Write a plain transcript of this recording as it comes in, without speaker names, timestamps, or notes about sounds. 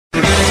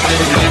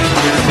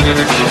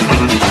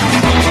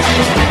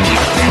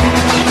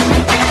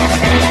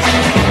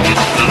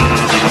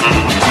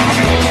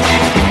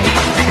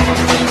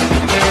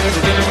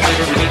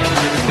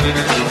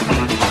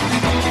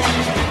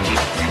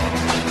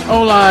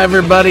Hola,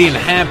 everybody, and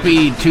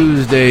happy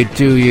Tuesday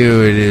to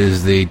you. It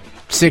is the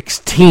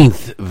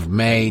 16th of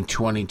May,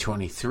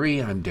 2023.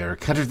 I'm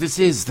Derek Hunter. This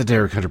is the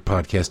Derek Hunter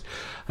Podcast.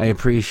 I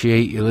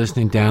appreciate you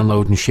listening,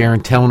 downloading,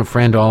 sharing, telling a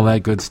friend, all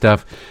that good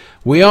stuff.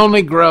 We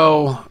only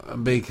grow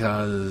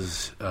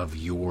because of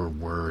your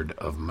word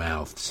of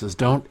mouth. It says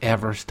don't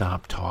ever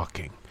stop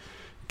talking.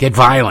 Get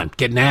violent.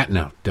 Get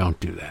no, don't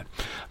do that.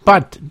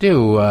 But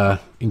do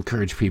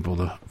encourage people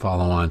to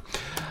follow on.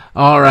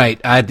 All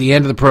right, at the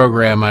end of the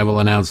program, I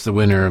will announce the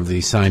winner of the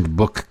signed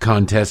book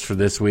contest for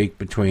this week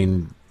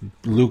between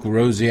Luke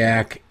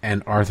Rosiak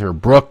and Arthur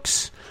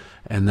Brooks,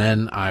 and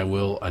then I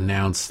will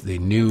announce the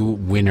new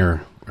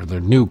winner, or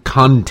the new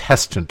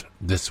contestant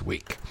this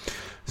week.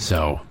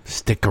 So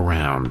stick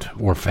around,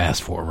 or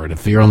fast forward.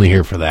 If you're only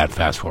here for that,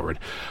 fast forward.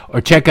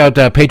 Or check out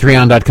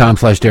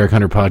patreon.com/Derek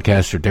Hunter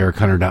Podcast or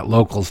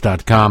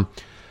DerekHunter.locals.com.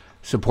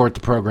 Support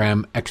the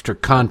program, extra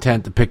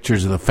content, the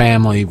pictures of the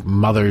family,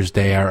 Mother's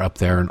Day are up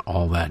there, and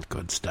all that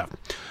good stuff.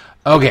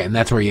 Okay, and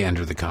that's where you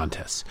enter the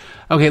contests.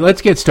 Okay,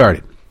 let's get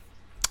started.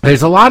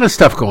 There's a lot of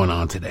stuff going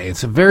on today.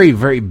 It's a very,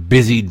 very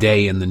busy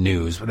day in the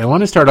news, but I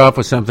want to start off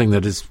with something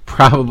that is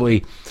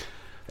probably,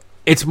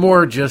 it's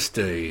more just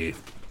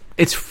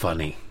it's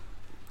funny.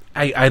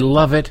 I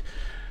love it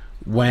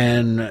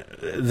when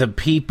the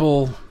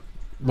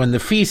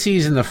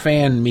feces and the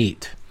fan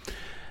meet,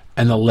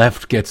 and the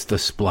left gets the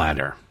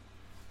splatter.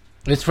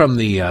 It's from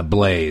the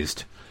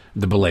Blazed.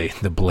 The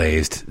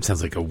Blazed.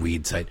 Sounds like a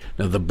weed site.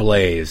 No, the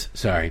Blaze.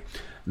 Sorry.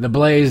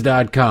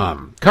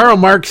 TheBlaze.com. Karl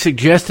Marx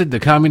suggested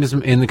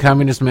in the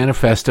Communist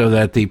Manifesto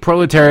that the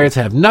proletariats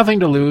have nothing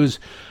to lose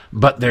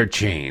but their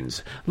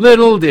chains.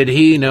 Little did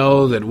he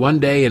know that one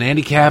day an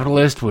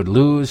anti-capitalist would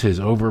lose his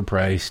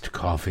overpriced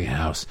coffee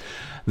house.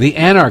 The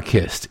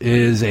Anarchist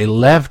is a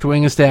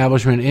left-wing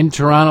establishment in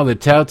Toronto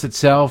that touts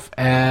itself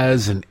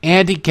as an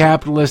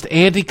anti-capitalist,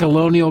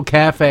 anti-colonial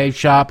cafe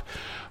shop,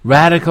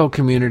 radical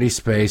community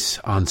space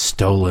on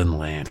stolen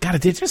land.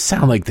 God, they just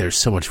sound like they're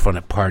so much fun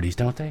at parties,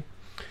 don't they?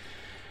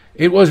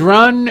 It was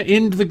run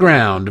into the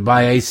ground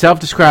by a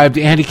self-described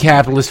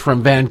anti-capitalist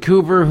from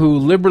Vancouver who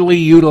liberally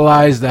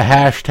utilized the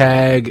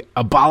hashtag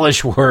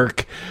abolish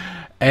work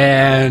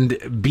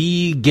and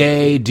be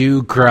gay,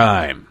 do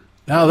crime.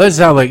 Now, this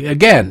sounds like,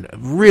 again,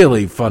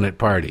 really fun at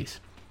parties.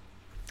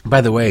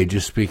 By the way,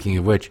 just speaking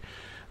of which,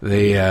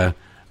 the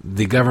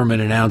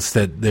government announced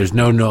that there's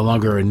no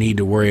longer a need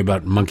to worry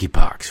about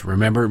monkeypox.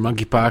 Remember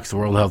monkeypox? The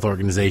World Health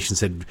Organization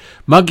said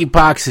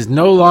monkeypox is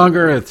no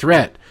longer a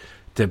threat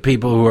to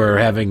people who are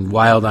having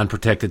wild,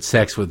 unprotected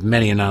sex with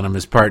many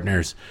anonymous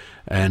partners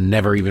and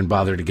never even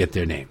bother to get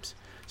their names.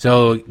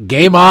 So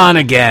game on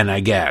again, I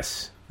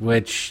guess,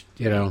 which,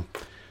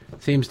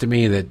 seems to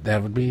me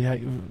that would be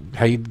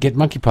how you'd get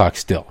monkeypox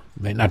still.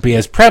 May not be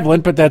as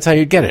prevalent, but that's how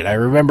you get it. I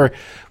remember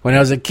when I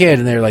was a kid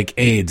and they're like,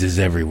 AIDS is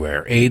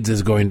everywhere. AIDS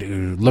is going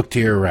to look to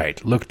your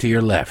right, look to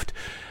your left.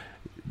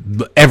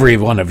 Every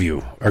one of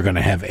you are going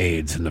to have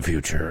AIDS in the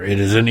future. It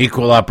is an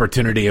equal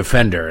opportunity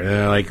offender. And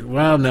they're like,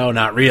 well, no,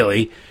 not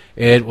really.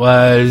 It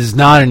was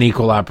not an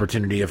equal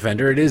opportunity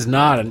offender. It is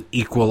not an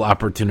equal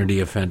opportunity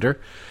offender.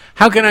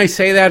 How can I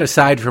say that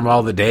aside from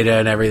all the data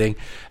and everything?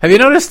 Have you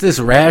noticed this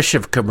rash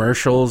of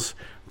commercials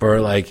for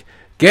like,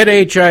 get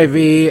HIV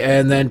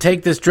and then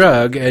take this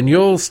drug and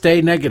you'll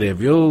stay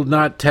negative. You'll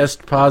not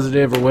test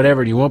positive or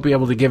whatever, and you won't be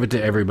able to give it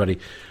to everybody.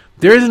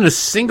 There isn't a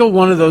single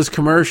one of those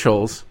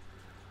commercials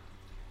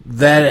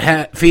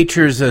that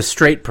features a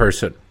straight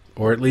person,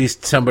 or at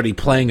least somebody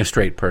playing a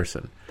straight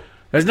person.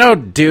 There's no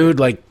dude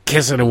like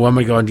kissing a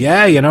woman going,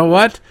 yeah, you know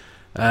what?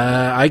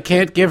 I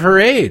can't give her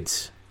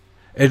AIDS.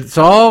 It's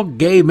all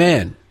gay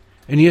men.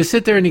 And you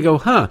sit there and you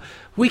go,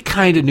 we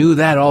kind of knew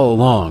that all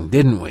along,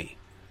 didn't we?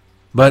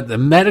 But the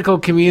medical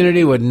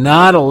community would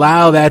not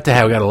allow that to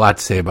have. I've got a lot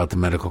to say about the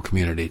medical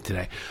community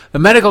today. The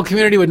medical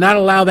community would not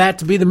allow that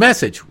to be the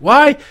message.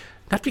 Why?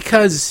 Not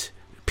because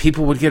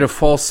people would get a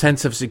false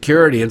sense of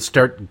security and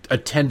start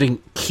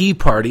attending key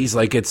parties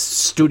like it's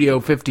Studio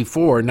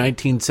 54 in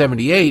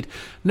 1978.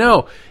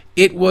 No,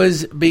 it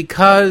was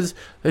because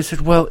they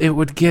said, well, it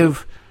would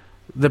give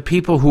the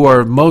people who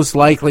are most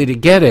likely to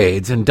get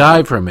AIDS and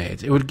die from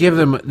AIDS, it would give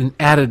them an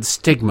added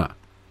stigma.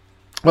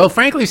 Well,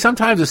 frankly,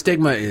 sometimes a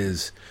stigma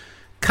is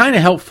kind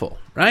of helpful,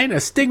 right? A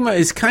stigma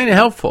is kind of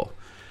helpful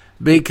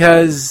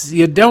because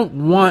you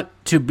don't want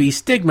to be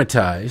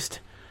stigmatized.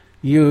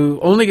 You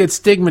only get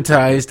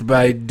stigmatized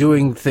by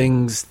doing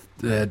things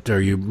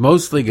you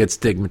mostly get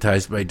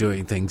stigmatized by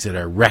doing things that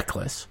are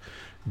reckless,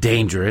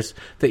 dangerous,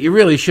 that you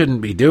really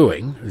shouldn't be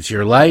doing. It's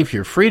your life,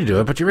 you're free to do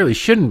it, but you really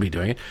shouldn't be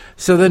doing it.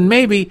 So then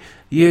maybe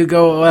you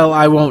go, well,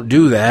 I won't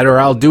do that, or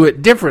I'll do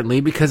it differently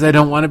because I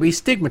don't want to be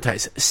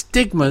stigmatized.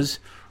 Stigmas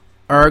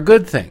are a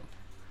good thing.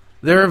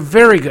 They're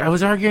very good. I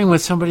was arguing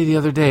with somebody the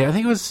other day. I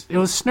think it was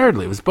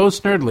Snerdley. It was Bo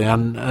Snerdley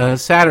on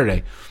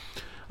Saturday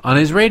on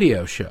his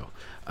radio show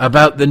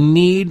about the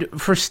need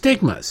for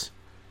stigmas.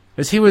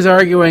 As he was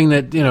arguing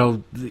that,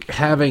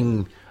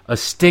 having a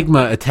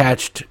stigma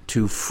attached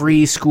to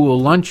free school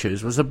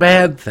lunches was a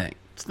bad thing.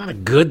 It's not a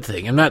good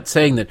thing. I'm not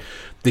saying that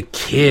the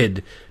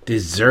kid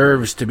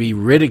deserves to be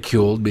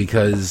ridiculed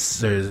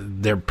because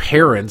their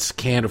parents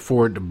can't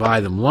afford to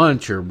buy them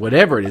lunch or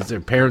whatever it is. Their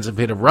parents have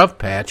hit a rough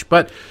patch.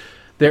 But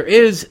there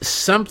is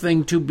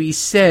something to be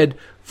said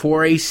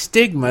for a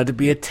stigma to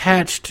be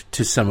attached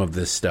to some of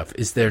this stuff.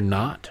 Is there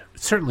not?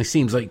 It certainly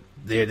seems like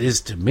it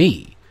is to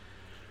me.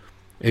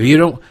 If you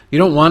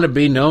don't want to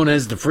be known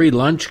as the free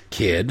lunch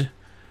kid,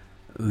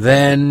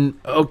 then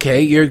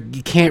okay, you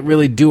can't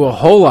really do a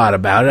whole lot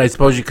about it. I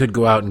suppose you could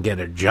go out and get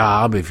a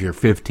job if you're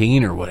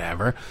 15 or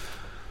whatever.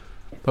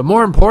 But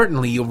more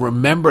importantly, you'll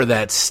remember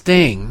that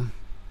sting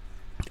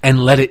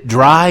and let it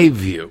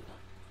drive you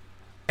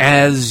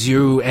as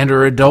you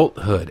enter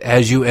adulthood,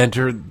 as you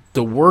enter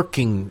the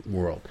working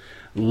world.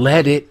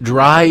 Let it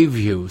drive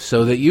you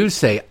so that you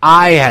say,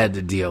 I had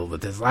to deal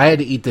with this. I had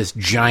to eat this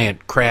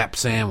giant crap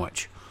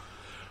sandwich.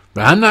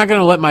 But I'm not going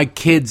to let my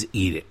kids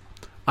eat it.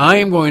 I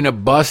am going to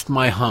bust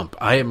my hump.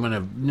 I am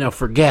going to,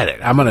 forget it.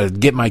 I'm going to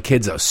get my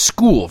kids a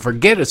school.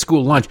 Forget a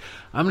school lunch.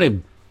 I'm going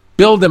to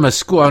build them a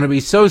school. I'm going to be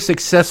so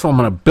successful, I'm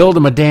going to build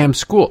them a damn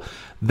school.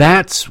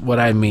 That's what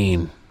I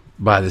mean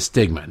by the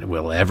stigma.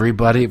 Will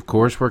everybody, of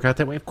course, work out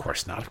that way? Of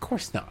course not. Of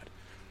course not.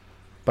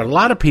 But a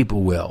lot of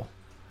people will.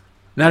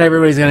 Not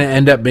everybody's going to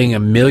end up being a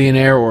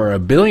millionaire or a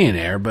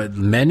billionaire, but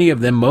many of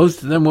them,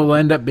 most of them will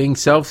end up being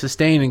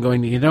self-sustained and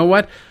going, you know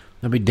what?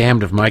 I'll be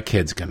damned if my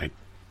kid's going to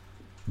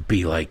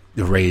be like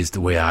raised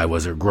the way I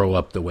was or grow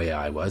up the way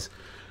I was.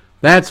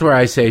 That's where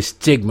I say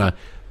stigma.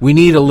 We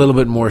need a little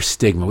bit more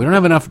stigma. We don't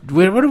have enough.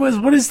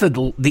 What is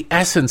the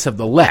essence of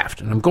the left?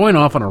 And I'm going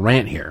off on a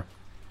rant here.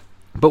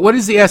 But what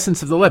is the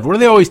essence of the left? What do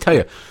they always tell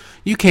you?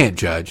 You can't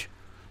judge.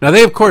 Now,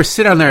 they, of course,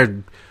 sit on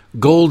their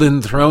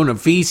golden throne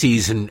of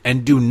feces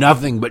and do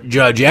nothing but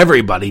judge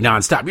everybody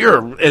nonstop. You're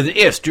an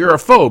ist. You're a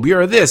phobe.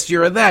 You're a this.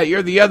 You're a that.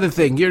 You're the other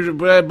thing. You're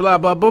blah, blah,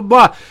 blah, blah,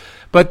 blah.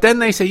 But then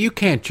they say, you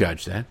can't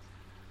judge that.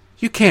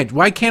 You can't.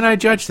 Why can't I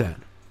judge that?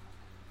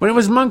 When it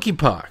was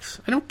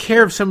monkeypox, I don't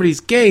care if somebody's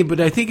gay, but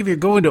I think if you're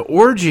going to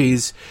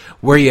orgies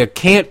where you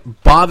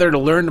can't bother to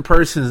learn the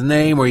person's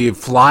name, or you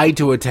fly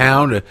to a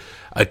town to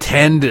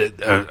attend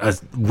a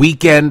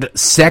weekend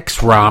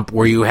sex romp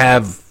where you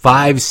have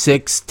 5,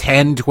 6,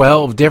 10,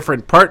 12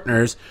 different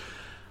partners,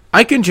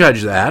 I can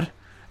judge that.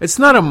 It's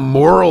not a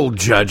moral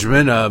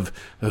judgment of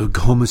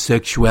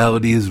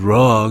homosexuality is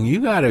wrong.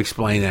 You got to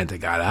explain that to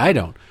God. I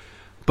don't.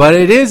 But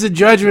it is a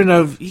judgment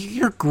of,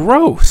 you're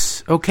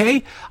gross,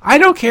 okay? I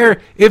don't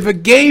care if a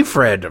gay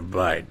friend of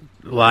mine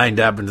lined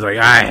up and was like,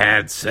 I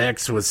had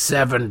sex with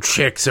 7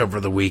 chicks over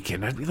the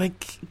weekend. I'd be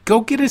like, go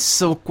get a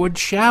Silkwood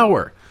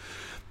shower.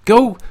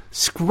 Go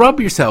scrub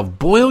yourself,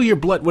 boil your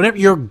blood, whatever.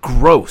 You're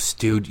gross,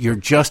 dude. You're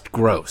just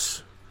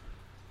gross.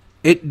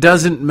 It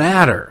doesn't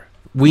matter.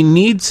 We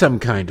need some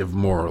kind of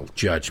moral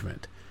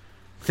judgment.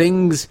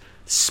 Things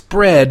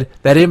spread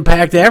that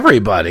impact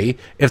everybody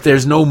if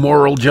there's no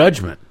moral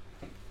judgment.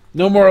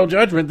 No moral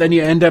judgment, then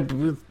you end up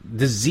with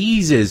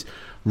diseases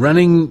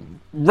running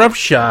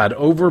roughshod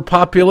over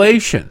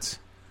populations,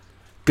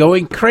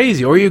 going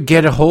crazy. Or you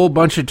get a whole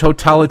bunch of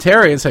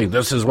totalitarians saying,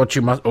 this is what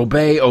you must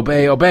obey,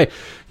 obey, obey.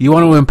 You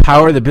want to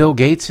empower the Bill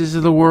Gateses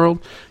of the world?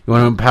 You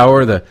want to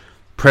empower the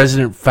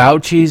President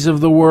Fauci's of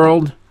the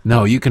world?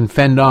 No, you can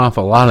fend off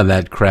a lot of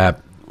that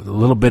crap with a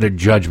little bit of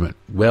judgment,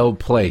 well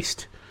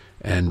placed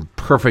and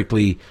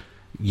perfectly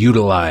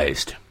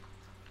utilized.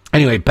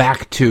 Anyway,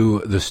 back to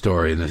the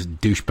story and this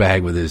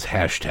douchebag with his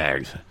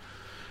hashtags.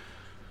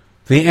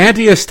 The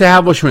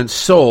anti-establishment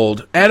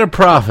sold, at a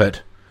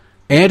profit,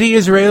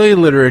 anti-Israeli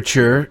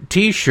literature,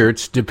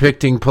 T-shirts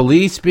depicting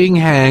police being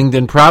hanged,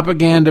 and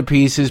propaganda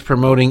pieces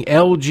promoting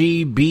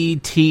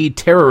LGBT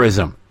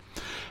terrorism.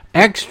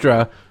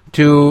 Extra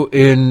to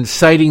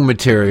inciting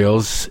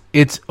materials,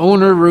 its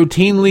owner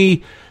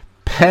routinely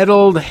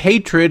peddled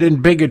hatred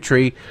and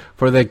bigotry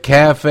for the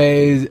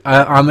cafes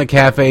on the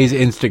cafe's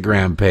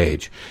Instagram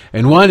page.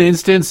 In one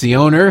instance, the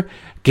owner,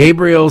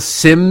 Gabriel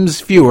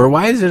Sims Fewer,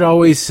 why is it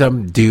always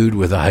some dude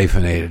with a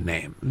hyphenated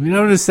name? You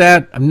notice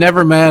that? I've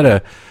never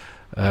met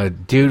a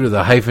dude with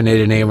a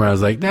hyphenated name where I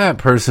was like, that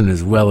person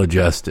is well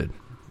adjusted.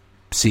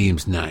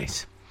 Seems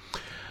nice.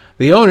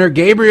 The owner,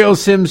 Gabriel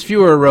Sims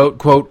Fewer, wrote,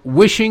 quote,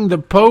 wishing the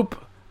Pope,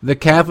 the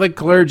Catholic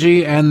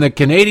clergy, and the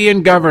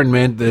Canadian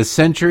government the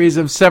centuries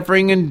of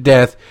suffering and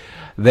death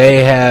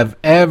they have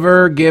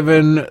ever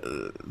given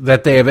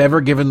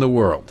the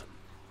world.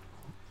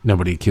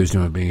 Nobody accused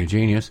him of being a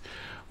genius.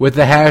 With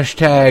the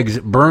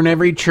hashtags burn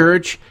every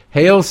church,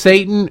 hail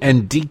Satan,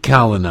 and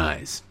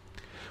decolonize.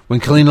 When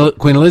Queen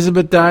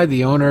Elizabeth died,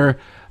 the owner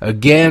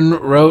again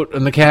wrote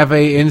on the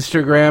cafe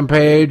Instagram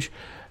page,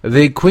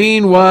 the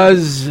Queen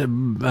was, I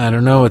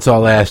don't know, it's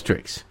all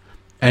asterisks,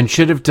 and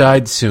should have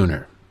died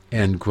sooner.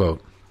 End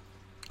quote.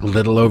 A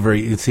little over,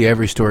 you see,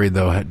 every story,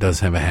 though, does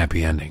have a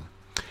happy ending.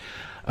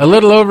 A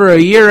little over a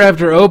year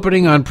after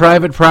opening on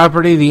private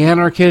property, the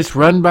anarchists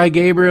run by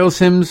Gabriel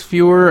Sims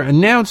Fewer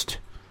announced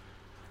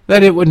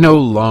that it would no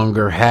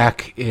longer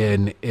hack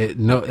in it,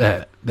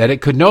 that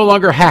it could no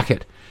longer hack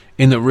it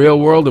in the real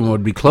world and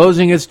would be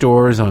closing its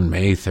doors on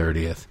May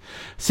 30th.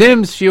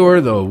 Sims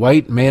Fewer, the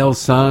white male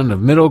son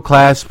of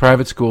middle-class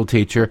private school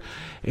teacher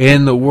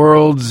in the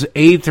world's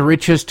 8th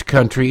richest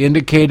country,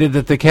 indicated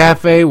that the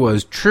cafe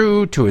was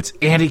true to its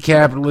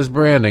anti-capitalist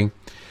branding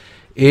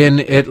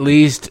in at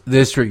least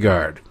this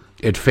regard.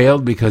 It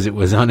failed because it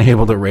was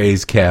unable to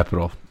raise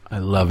capital. I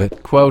love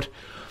it. Quote,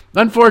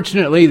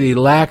 unfortunately, the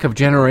lack of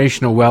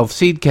generational wealth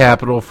seed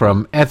capital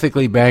from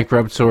ethically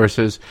bankrupt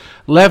sources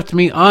left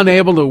me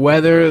unable to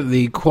weather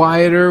the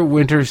quieter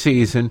winter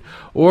season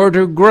or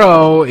to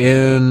grow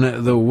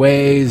in the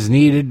ways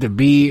needed to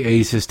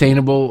be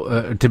sustainable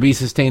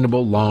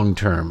long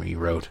term, he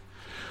wrote.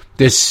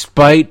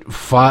 Despite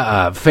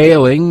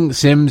failing,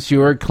 Sims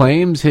Fewer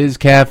claims his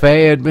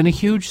cafe had been a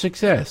huge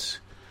success.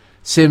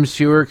 Sims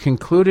Fewer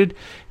concluded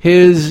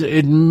his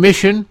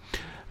admission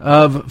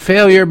of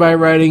failure by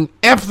writing,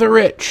 F the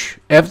rich,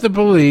 F the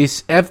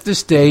police, F the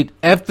state,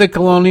 F the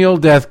colonial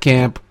death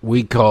camp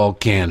we call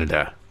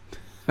Canada.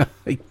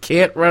 He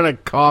can't run a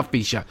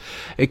coffee shop.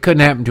 It couldn't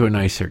happen to a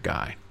nicer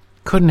guy.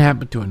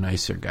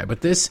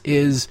 But this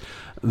is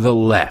the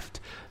left.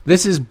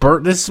 This is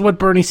what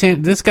Bernie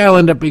Sanders. This guy will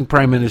end up being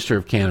Prime Minister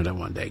of Canada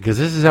one day, because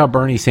this is how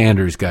Bernie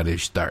Sanders got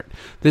his start.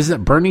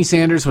 Bernie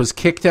Sanders was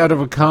kicked out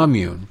of a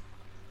commune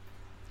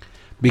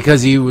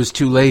because he was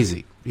too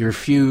lazy. He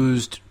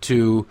refused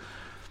to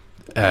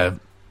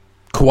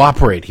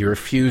cooperate. He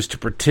refused to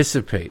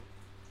participate.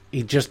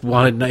 He just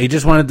wanted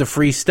the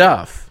free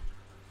stuff.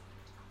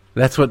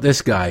 That's what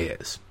this guy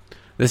is.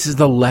 This is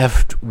the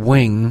left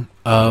wing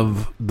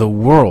of the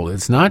world.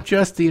 It's not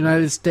just the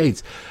United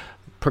States.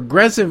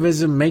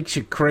 Progressivism makes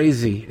you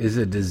crazy is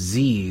a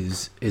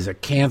disease, is a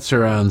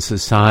cancer on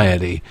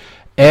society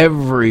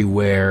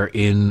everywhere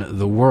in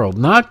the world,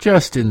 not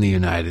just in the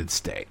United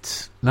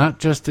States. Not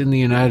just in the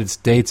United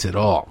States at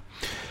all.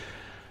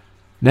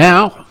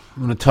 Now,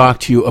 I'm going to talk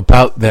to you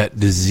about that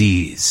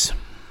disease.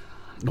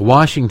 The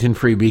Washington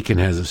Free Beacon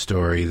has a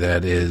story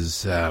that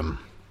is,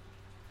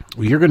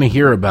 you're going to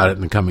hear about it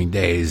in the coming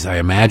days, I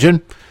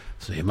imagine.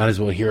 So you might as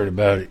well hear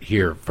about it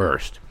here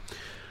first.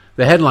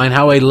 The headline,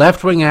 how a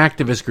left-wing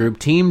activist group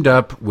teamed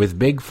up with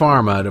Big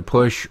Pharma to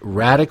push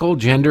radical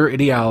gender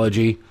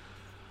ideology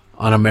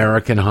on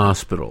American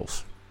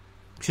hospitals.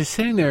 Just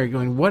sitting there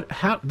going,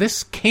 how,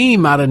 this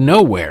came out of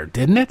nowhere,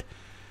 didn't it?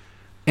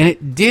 And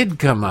it did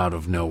come out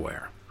of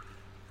nowhere.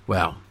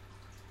 Well,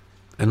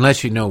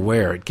 unless you know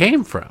where it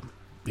came from.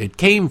 It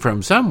came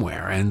from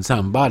somewhere, and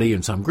somebody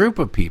and some group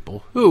of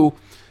people who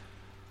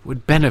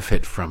would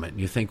benefit from it.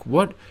 And you think,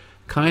 what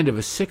kind of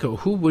a sicko,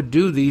 who would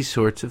do these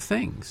sorts of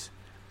things?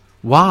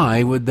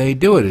 Why would they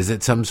do it? Is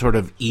it some sort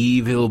of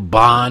evil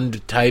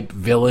Bond-type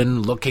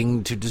villain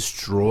looking to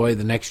destroy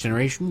the next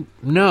generation?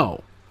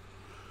 No.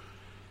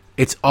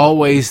 It's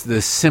always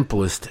the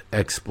simplest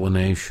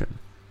explanation.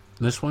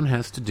 This one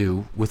has to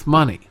do with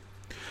money.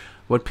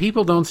 What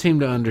people don't seem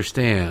to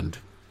understand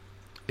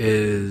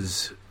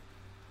is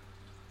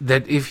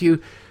that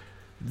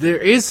there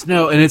is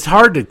no, and it's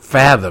hard to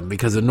fathom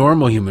because a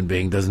normal human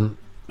being doesn't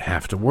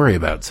have to worry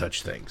about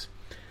such things.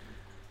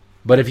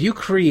 But if you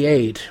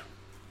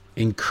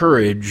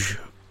encourage,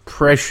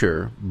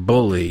 pressure,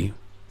 bully,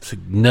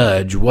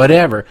 nudge,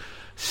 whatever,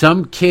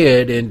 some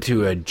kid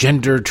into a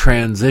gender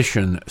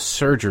transition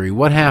surgery,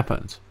 what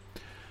happens?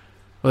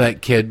 Well,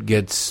 that kid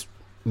gets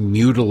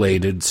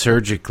mutilated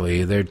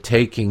surgically. They're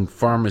taking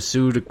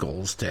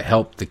pharmaceuticals to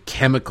help the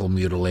chemical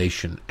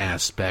mutilation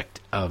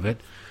aspect of it.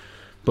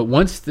 But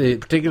once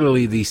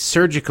particularly the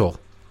surgical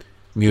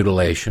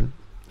mutilation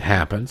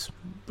happens,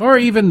 or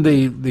even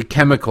the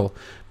chemical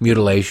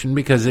mutilation,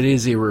 because it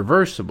is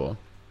irreversible,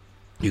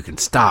 you can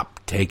stop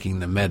taking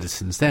the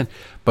medicines then.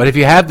 But if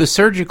you have the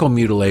surgical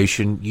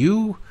mutilation,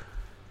 you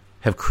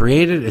have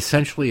created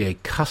essentially a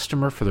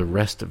customer for the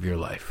rest of their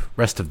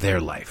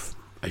life,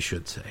 I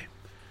should say.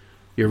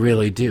 You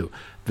really do.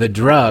 The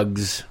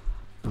drugs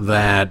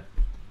that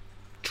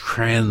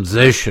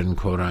transition,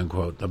 quote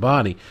unquote, the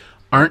body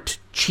aren't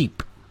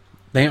cheap.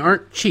 They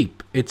aren't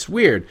cheap. It's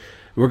weird.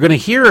 We're going to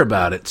hear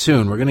about it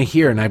soon. We're going to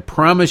hear, and I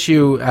promise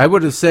you, I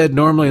would have said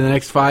normally in the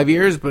next 5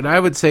 years, but I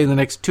would say in the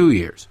next 2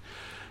 years.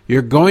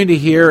 You're going to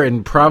hear,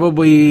 and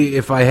probably,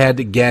 if I had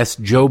to guess,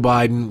 Joe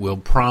Biden will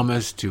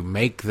promise to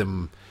make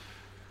them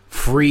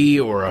free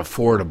or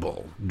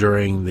affordable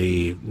during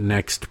the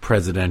next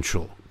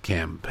presidential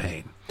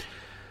campaign.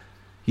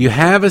 You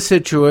have a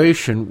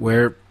situation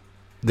where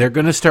they're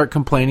going to start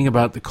complaining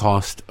about the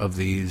cost of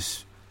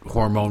these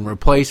hormone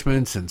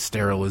replacements and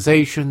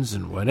sterilizations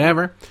and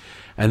whatever,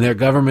 and their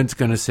government's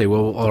going to say,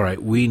 well, all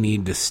right, we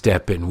need to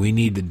step in. We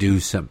need to do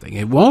something.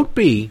 It won't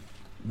be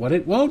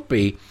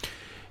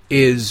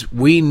is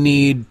we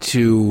need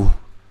to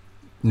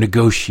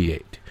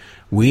negotiate.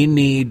 We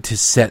need to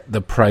set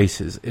the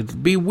prices. It'll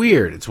be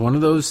weird. It's one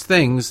of those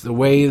things, the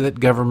way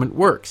that government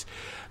works.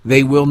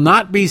 They will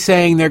not be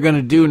saying they're going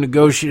to do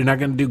negotiate, they're not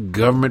going to do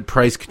government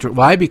price control.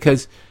 Why?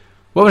 Because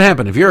What would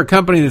happen if you're a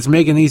company that's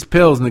making these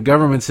pills and the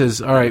government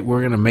says, all right,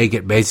 we're going to make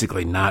it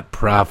basically not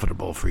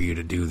profitable for you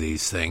to do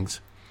these things?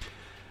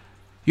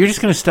 You're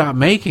just going to stop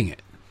making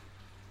it,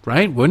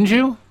 right? Wouldn't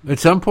you? At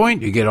some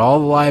point, you get all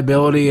the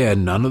liability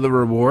and none of the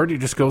reward. You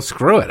just go,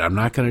 screw it. I'm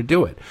not going to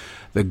do it.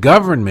 The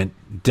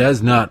government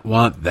does not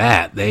want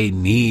that. They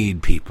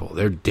need people.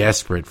 They're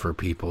desperate for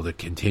people to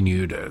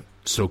continue to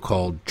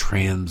so-called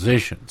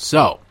transition.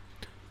 So,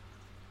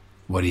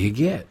 what do you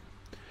get?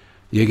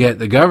 You get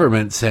the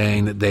government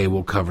saying that they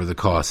will cover the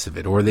costs of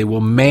it, or they will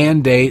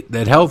mandate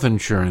that health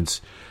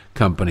insurance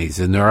companies,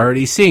 and they're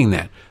already seeing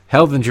that,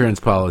 health insurance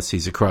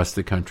policies across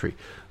the country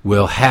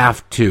will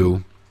have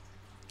to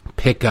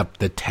pick up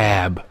the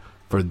tab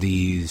for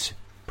these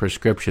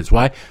prescriptions.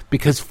 Why?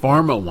 Because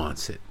pharma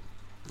wants it.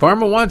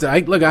 Pharma wants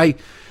it.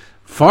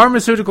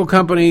 Pharmaceutical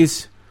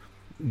companies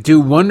do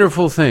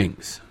wonderful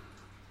things,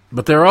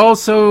 but they're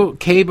also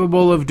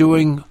capable of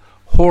doing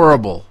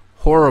horrible,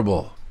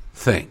 horrible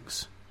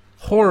things.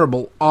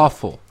 Horrible,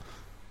 awful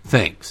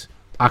things.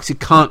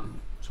 OxyContin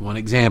is one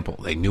example.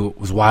 They knew it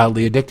was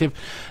wildly addictive.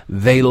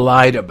 They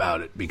lied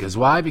about it. Because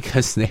why?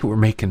 Because they were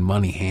making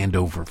money hand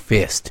over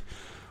fist.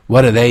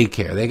 What do they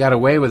care? They got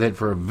away with it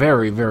for a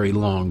very, very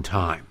long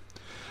time.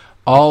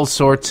 All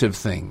sorts of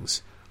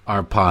things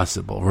are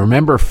possible.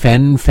 Remember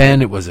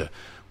Fen-Phen? It was a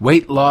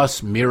weight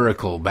loss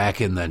miracle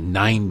back in the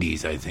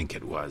 90s, I think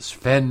it was.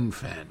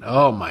 Fen-Phen.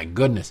 Oh, my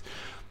goodness.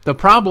 The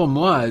problem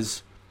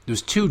was, there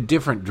was two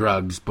different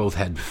drugs, both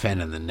had fen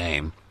in the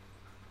name.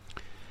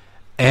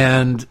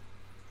 And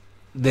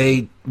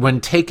they,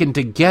 when taken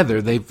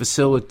together, they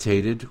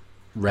facilitated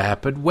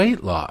rapid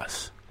weight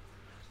loss.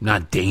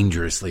 Not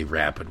dangerously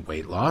rapid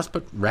weight loss,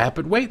 but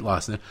rapid weight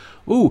loss.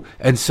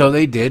 And so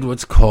they did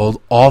what's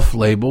called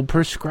off-label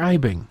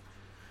prescribing.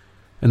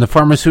 And the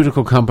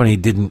pharmaceutical company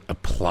didn't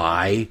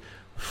apply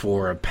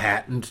for a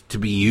patent to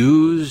be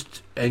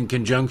used in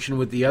conjunction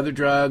with the other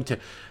drug to,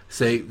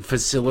 say,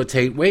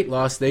 facilitate weight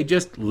loss. They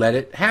just let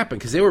it happen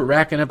because they were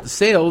racking up the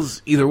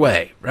sales either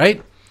way,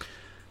 right?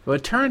 Well,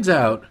 it turns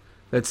out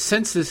that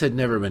since this had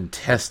never been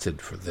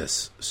tested for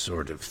this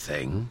sort of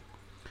thing,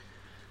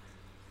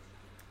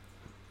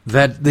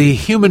 that the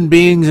human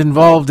beings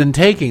involved in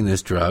taking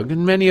this drug,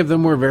 and many of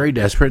them were very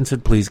desperate and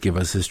said, please give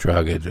us this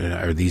drug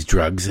or these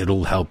drugs.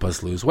 It'll help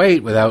us lose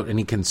weight without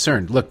any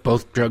concern. Look,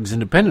 both drugs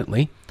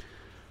independently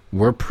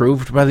were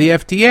approved by the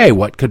FDA.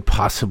 What could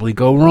possibly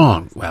go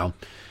wrong? Well,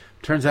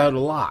 turns out a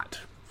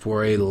lot.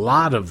 For a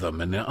lot of them,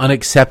 an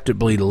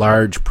unacceptably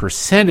large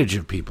percentage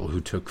of people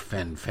who took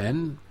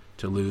Fen-Phen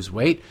to lose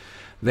weight,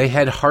 they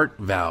had heart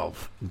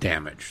valve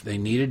damage. They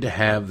needed to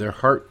have their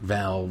heart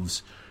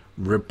valves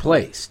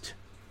replaced.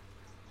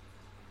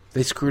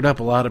 They screwed up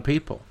a lot of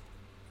people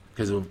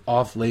because of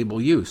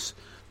off-label use.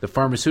 The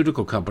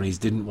pharmaceutical companies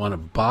didn't want to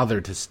bother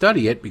to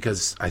study it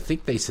because I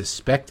think they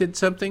suspected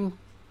something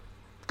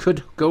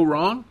could go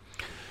wrong.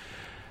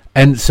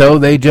 And so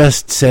they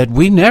just said,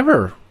 we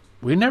never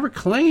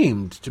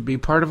claimed to be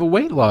part of a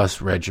weight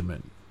loss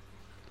regimen,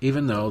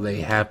 even though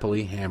they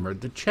happily hammered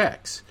the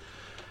checks.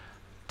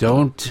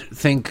 Don't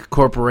think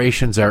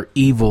corporations are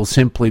evil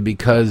simply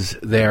because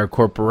they are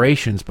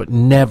corporations, but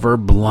never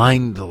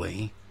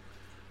blindly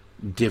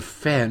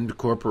defend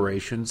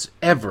corporations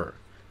ever.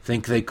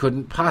 Think they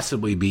couldn't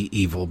possibly be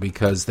evil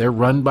because they're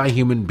run by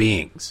human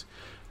beings.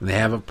 And they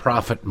have a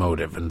profit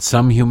motive, and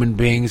some human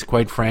beings,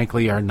 quite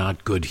frankly, are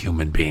not good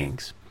human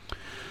beings.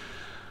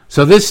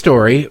 So this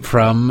story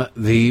from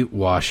the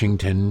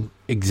Washington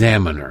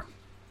Examiner.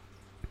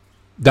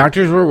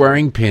 Doctors were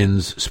wearing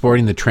pins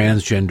sporting the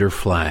transgender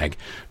flag.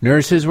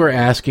 Nurses were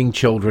asking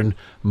children,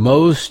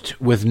 most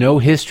with no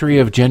history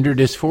of gender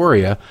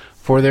dysphoria,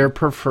 for their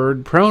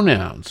preferred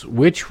pronouns,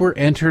 which were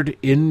entered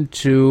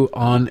into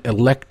an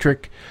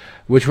electric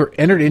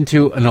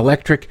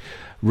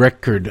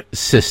record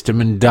system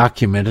and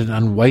documented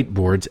on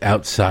whiteboards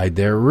outside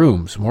their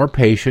rooms. More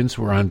patients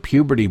were on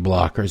puberty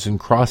blockers and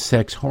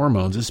cross-sex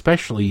hormones,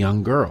 especially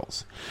young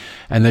girls.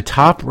 And the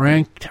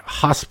top-ranked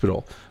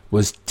hospital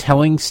was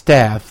telling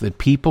staff that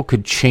people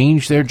could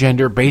change their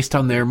gender based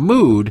on their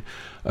mood,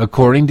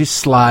 according to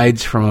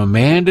slides from a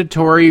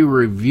mandatory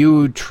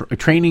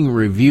training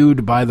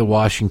reviewed by the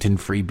Washington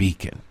Free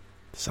Beacon.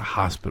 It's a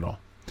hospital.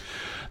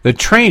 The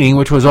training,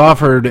 which was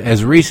offered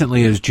as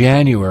recently as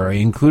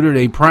January, included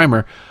a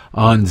primer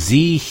on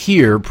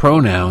Z-here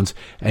pronouns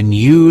and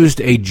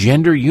used a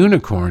gender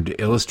unicorn to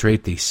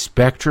illustrate the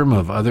spectrum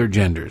of other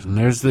genders. And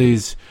there's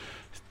these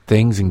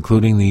things,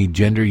 including the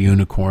gender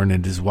unicorn.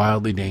 It is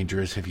wildly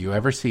dangerous. If you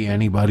ever see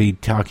anybody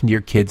talking to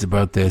your kids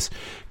about this,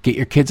 get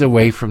your kids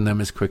away from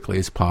them as quickly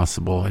as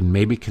possible and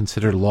maybe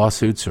consider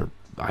lawsuits, or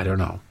I don't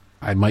know.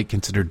 I might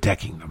consider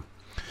decking them.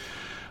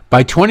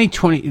 By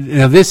 2020,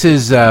 now this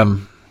is,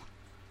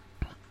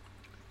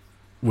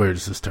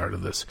 where's the start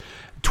of this?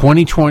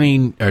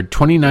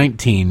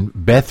 2019,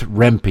 Beth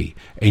Rempe,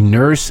 a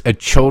nurse at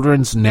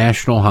Children's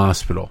National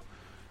Hospital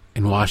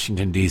in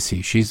Washington,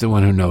 D.C. She's the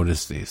one who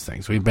noticed these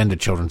things. We've been to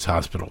Children's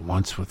Hospital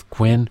once with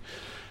Quinn,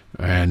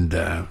 and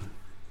it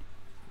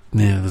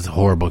was a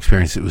horrible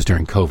experience. It was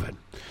during COVID.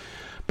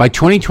 By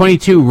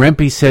 2022,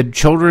 Rempe said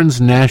Children's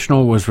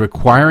National was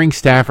requiring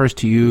staffers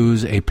to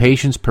use a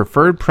patient's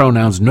preferred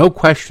pronouns, no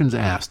questions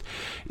asked,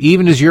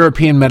 even as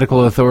European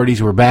medical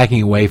authorities were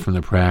backing away from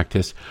the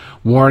practice,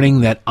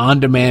 warning that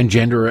on-demand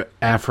gender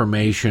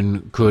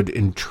affirmation could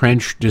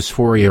entrench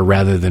dysphoria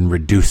rather than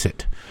reduce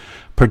it,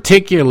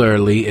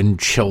 particularly in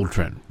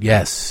children.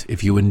 Yes,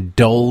 if you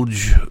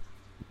indulge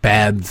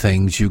bad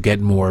things, you get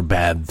more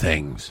bad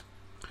things.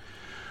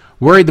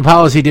 Worried the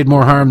policy did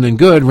more harm than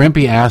good,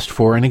 Rempe asked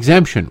for an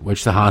exemption,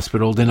 which the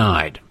hospital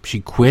denied. She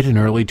quit in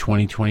early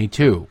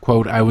 2022.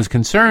 Quote, I was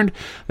concerned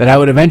that I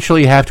would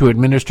eventually have to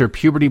administer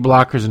puberty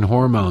blockers and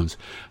hormones,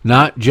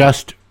 not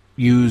just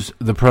use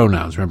the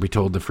pronouns, Rempe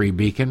told the Free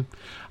Beacon.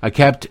 I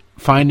kept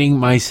finding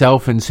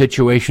myself in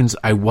situations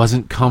I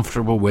wasn't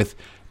comfortable with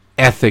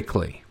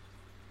ethically.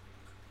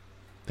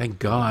 Thank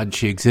God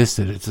she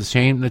existed. It's a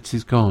shame that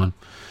she's gone.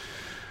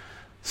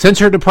 Since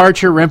her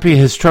departure, Rempe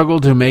has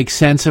struggled to make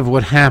sense of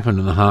what happened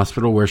in the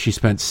hospital where she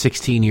spent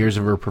 16 years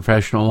of her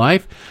professional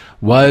life.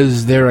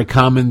 Was there a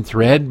common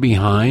thread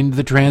behind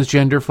the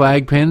transgender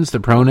flag pins, the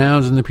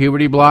pronouns and the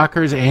puberty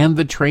blockers, and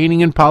the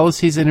training and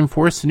policies that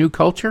enforce the new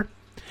culture?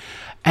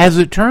 As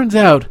it turns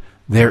out,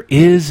 there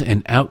is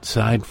an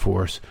outside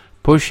force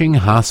pushing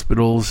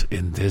hospitals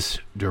in this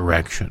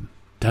direction.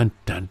 Dun,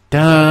 dun,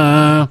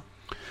 dun.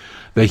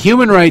 The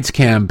Human Rights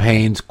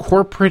Campaign's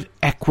Corporate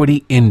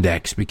Equity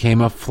Index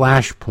became a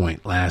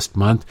flashpoint last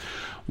month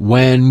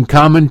when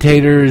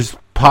commentators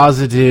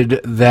posited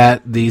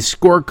that the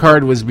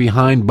scorecard was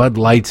behind Bud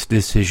Light's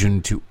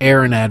decision to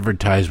air an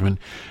advertisement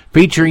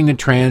featuring the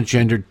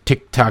transgender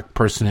TikTok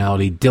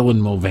personality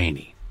Dylan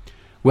Mulvaney.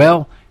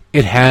 Well,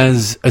 it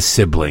has a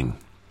sibling.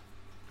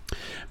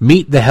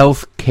 Meet the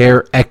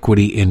Healthcare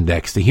Equity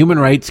Index, the Human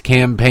Rights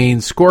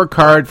Campaign's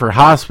scorecard for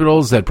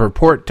hospitals that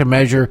purport to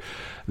measure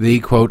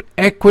the, quote,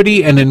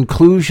 equity and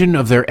inclusion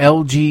of their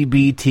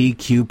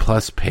LGBTQ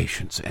plus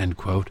patients, end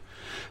quote.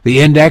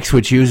 The index,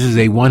 which uses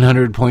a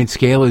 100-point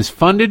scale, is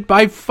funded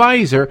by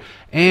Pfizer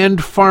and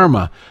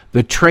Pharma,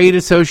 the trade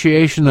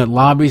association that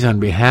lobbies on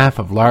behalf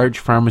of large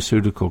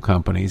pharmaceutical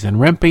companies. And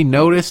Rempe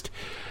noticed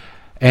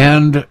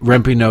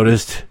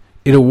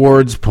it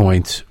awards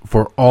points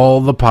for all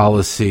the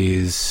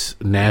policies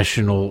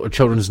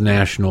Children's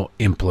National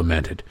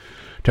implemented.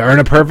 To earn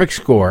a perfect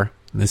score,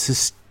 this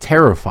is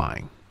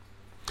terrifying.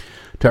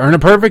 To earn a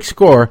perfect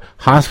score,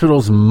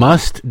 hospitals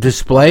must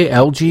display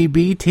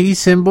LGBT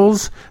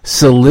symbols,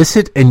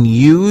 solicit and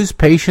use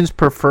patients'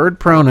 preferred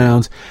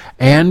pronouns,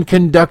 and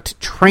conduct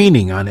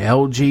training on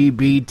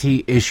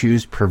LGBT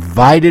issues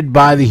provided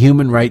by the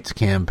Human Rights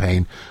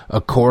Campaign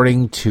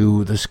according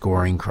to the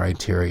scoring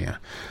criteria.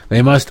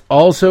 They must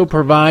also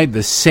provide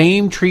the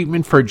same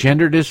treatment for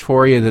gender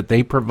dysphoria that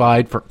they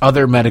provide for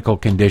other medical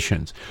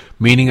conditions,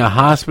 meaning a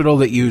hospital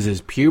that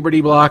uses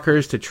puberty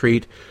blockers to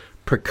treat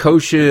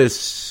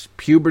precocious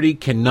puberty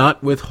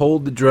cannot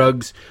withhold the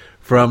drugs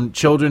from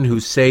children who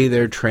say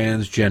they're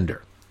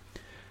transgender.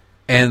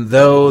 And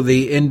though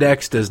the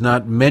index does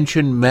not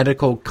mention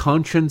medical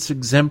conscience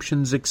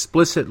exemptions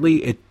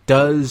explicitly, it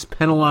does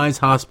penalize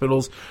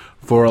hospitals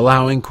for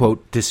allowing,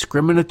 quote,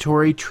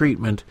 discriminatory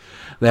treatment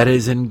that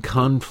is in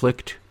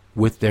conflict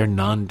with their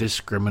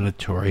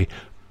non-discriminatory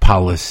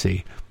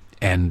policy,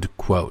 end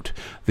quote.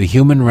 The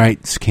Human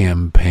Rights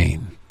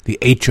Campaign, the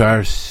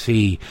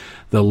HRC,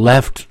 the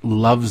left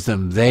loves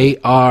them. They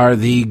are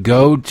the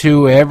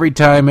go-to every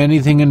time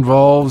anything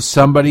involves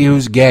somebody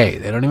who's gay.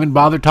 They don't even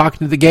bother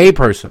talking to the gay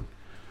person.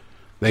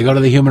 They go to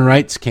the Human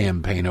Rights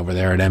Campaign over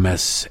there at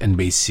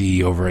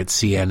MSNBC, over at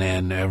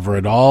CNN, over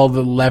at all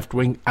the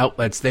left-wing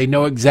outlets. They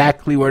know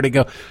exactly where to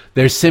go.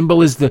 Their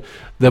symbol is the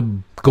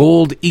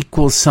gold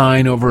equal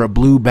sign over a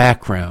blue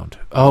background.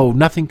 Oh,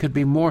 nothing could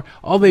be more.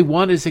 All they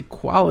want is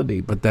equality,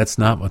 but that's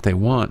not what they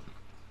want.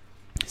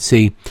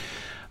 See,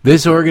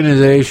 this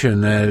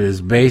organization that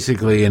is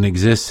basically in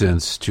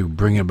existence to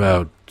bring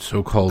about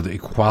so-called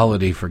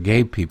equality for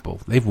gay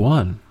people, they've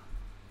won.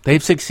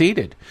 They've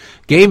succeeded.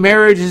 Gay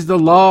marriage is the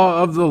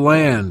law of the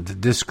land.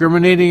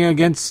 Discriminating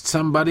against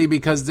somebody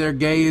because they're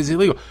gay is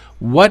illegal.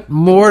 What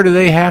more do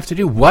they have to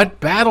do? What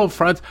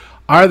battlefronts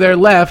are there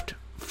left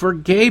for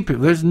gay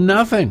people? There's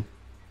nothing.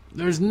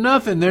 There's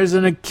nothing. There's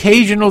an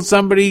occasional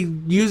somebody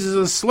uses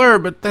a slur,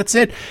 but that's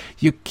it.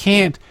 You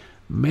can't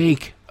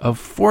make a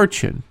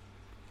fortune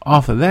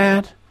off of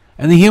that.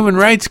 And the Human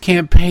Rights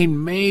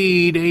Campaign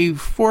made a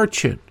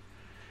fortune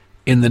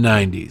in the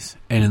 90s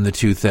and in the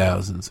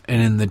 2000s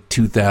and in the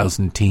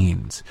 2000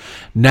 teens.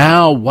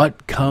 Now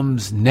what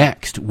comes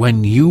next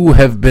when you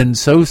have been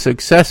so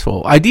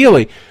successful?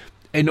 Ideally,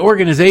 an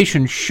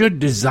organization should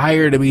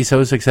desire to be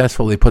so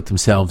successful they put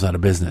themselves out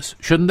of business,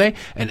 shouldn't they?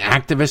 An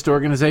activist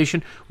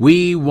organization,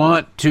 we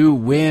want to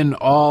win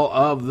all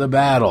of the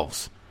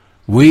battles.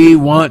 We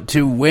want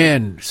to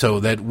win so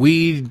that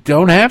we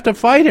don't have to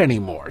fight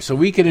anymore, so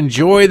we can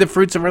enjoy the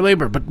fruits of our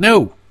labor. But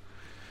no.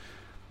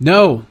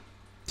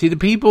 See, the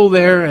people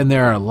there, and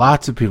there are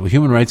lots of people.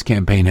 Human Rights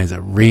Campaign has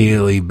a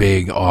really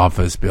big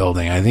office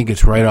building. I think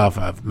it's right off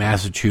of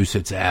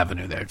Massachusetts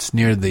Avenue there. It's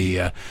near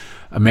the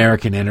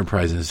American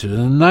Enterprise Institute.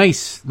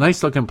 It's a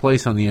nice looking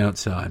place on the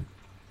outside.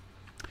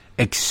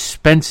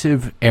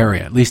 Expensive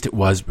area. At least it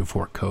was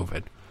before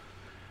COVID.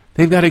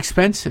 They've got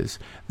expenses.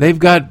 They've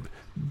got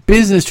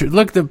business.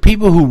 Look, the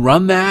people who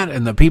run that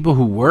and the people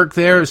who work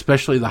there,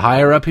 especially the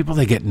higher up people,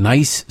 they get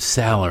nice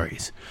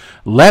salaries.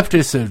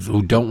 Leftists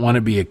who don't want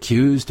to be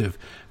accused of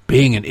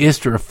being an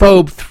ist or a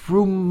phobe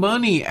threw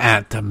money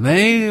at them.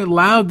 They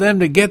allowed them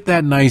to get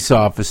that nice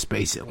office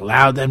space. It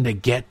allowed them to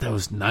get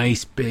those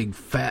nice, big,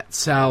 fat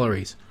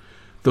salaries,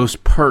 those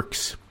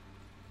perks.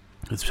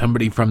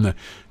 Somebody from the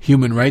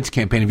Human Rights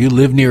Campaign, if you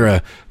live near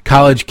a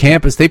college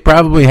campus, they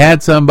probably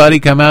had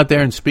somebody come out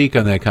there and speak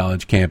on that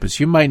college campus.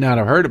 You might not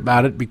have heard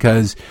about it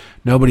because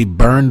nobody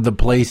burned the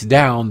place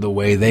down the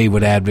way they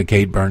would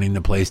advocate burning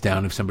the place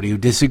down if somebody who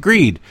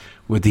disagreed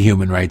with the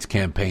Human Rights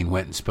Campaign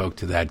went and spoke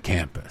to that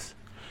campus.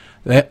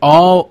 They're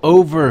all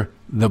over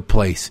the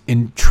place,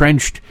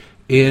 entrenched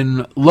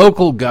in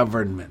local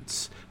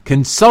governments,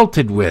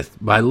 consulted with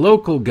by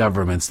local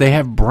governments. They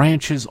have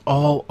branches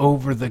all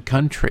over the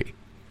country.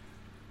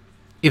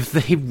 If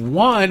they've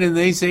won and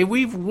they say,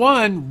 we've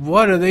won,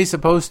 what are they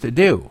supposed to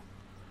do?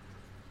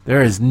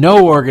 There is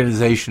no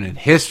organization in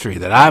history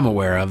that I'm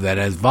aware of that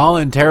has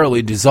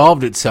voluntarily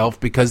dissolved itself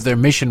because their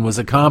mission was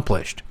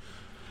accomplished.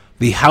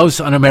 The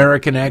House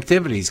Un-American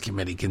Activities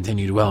Committee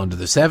continued well into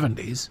the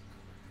 70s.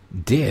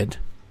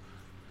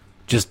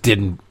 Just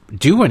didn't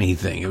do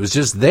anything. It was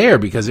just there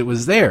because it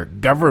was there.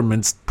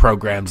 Government's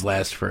programs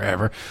last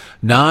forever.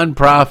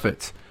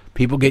 Non-profits,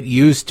 people get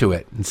used to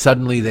it, and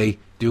suddenly they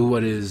do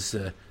what is...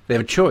 They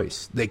have a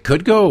choice. They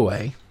could go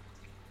away,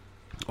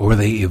 or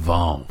they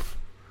evolve.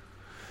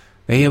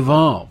 They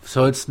evolve.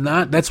 So it's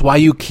not. That's why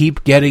you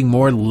keep getting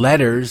more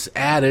letters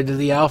added to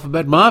the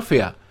alphabet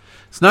mafia.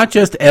 It's not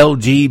just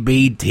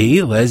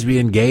LGBT,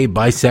 lesbian, gay,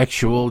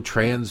 bisexual,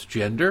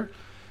 transgender.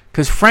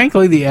 Because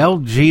frankly, the L,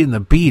 G, and the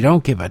B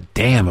don't give a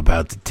damn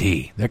about the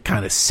T. They're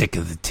kind of sick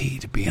of the T,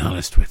 to be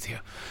honest with you.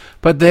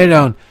 But they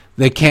don't.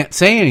 They can't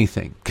say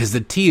anything because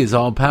the T is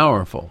all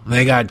powerful. And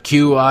they got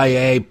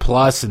QIA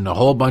plus and a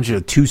whole bunch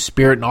of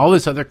Two-Spirit and all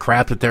this other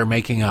crap that they're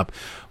making up.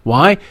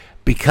 Why?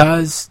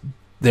 Because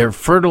they're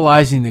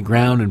fertilizing the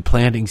ground and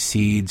planting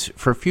seeds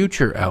for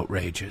future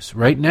outrages.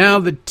 Right now,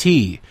 the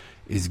T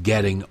is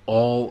getting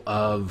all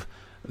of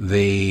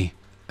the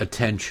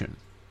attention.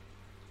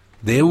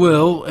 They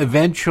will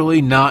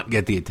eventually not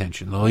get the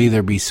attention. There'll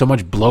either be so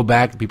much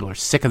blowback that people are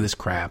sick of this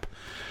crap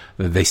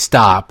that they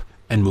stop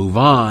and move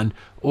on,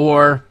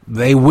 or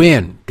they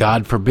win,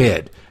 God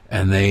forbid,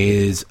 and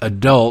these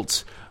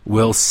adults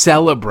will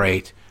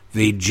celebrate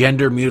the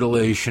gender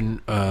mutilation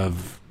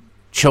of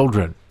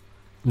children.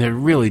 They're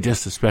really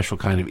just a special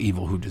kind of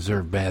evil who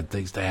deserve bad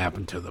things to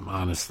happen to them,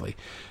 honestly,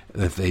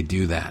 if they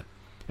do that.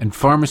 And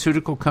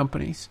pharmaceutical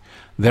companies,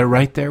 they're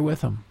right there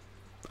with them.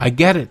 I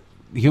get it.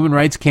 The Human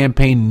Rights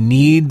Campaign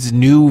needs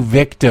new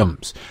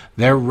victims.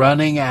 They're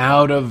running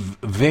out of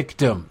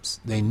victims.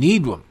 They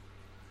need them.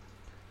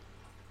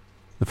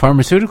 The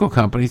pharmaceutical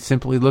companies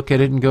simply look at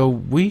it and go,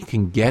 we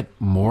can get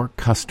more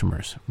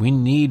customers. We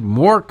need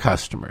more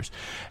customers.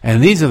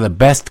 And these are the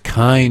best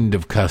kind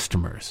of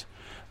customers.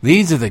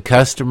 These are the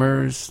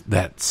customers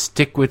that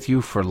stick with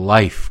you for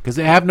life because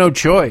they have no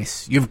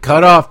choice. You've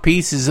cut off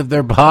pieces of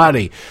their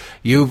body.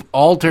 You've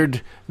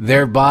altered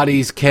their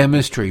body's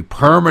chemistry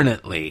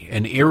permanently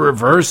and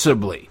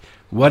irreversibly.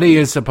 What are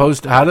you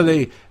supposed to, how do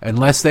they,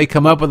 unless they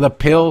come up with a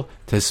pill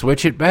to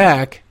switch it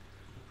back,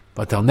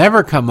 but they'll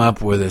never come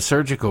up with a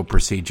surgical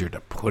procedure to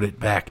put it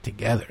back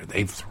together.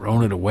 They've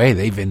thrown it away.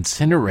 They've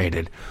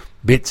incinerated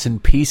bits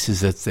and pieces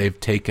that they've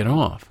taken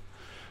off.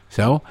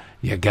 So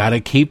you got to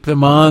keep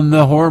them on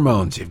the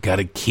hormones. You've got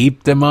to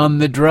keep them on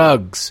the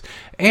drugs.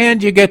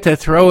 And you get to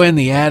throw in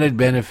the added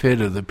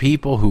benefit of the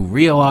people who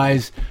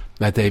realize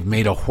that they've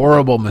made a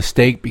horrible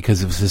mistake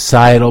because of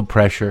societal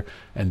pressure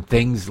and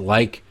things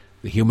like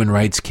the Human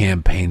Rights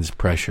Campaign's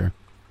pressure.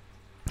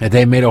 That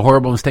they made a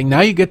horrible mistake. Now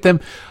you get them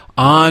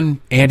on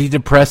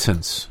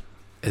antidepressants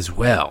as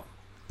well.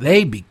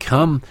 They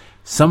become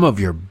some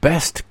of your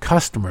best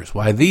customers.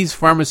 Why, these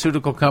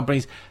pharmaceutical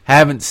companies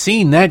haven't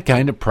seen that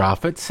kind of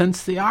profit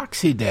since the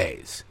Oxy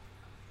days.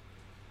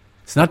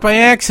 It's not by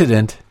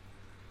accident.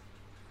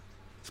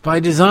 It's by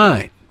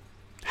design.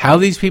 How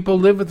these people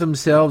live with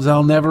themselves,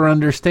 I'll never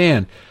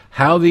understand.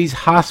 How these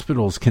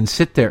hospitals can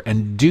sit there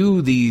and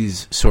do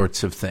these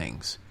sorts of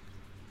things.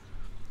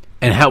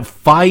 And how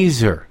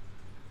Pfizer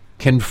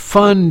can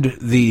fund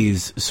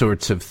these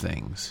sorts of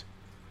things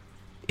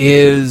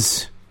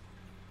is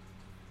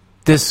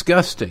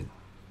disgusting,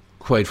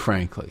 quite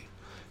frankly.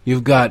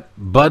 You've got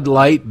Bud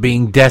Light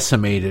being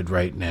decimated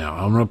right now.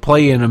 I'm going to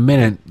play in a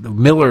minute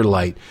Miller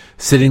Lite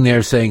sitting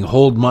there saying,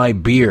 hold my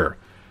beer.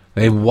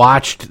 They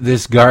watched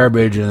this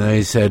garbage and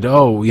they said,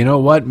 oh, you know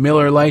what,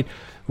 Miller Lite,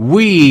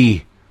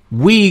 we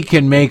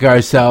can make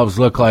ourselves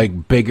look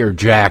like bigger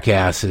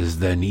jackasses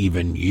than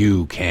even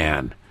you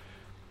can.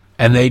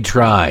 And they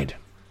tried.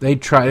 They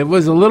tried. It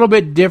was a little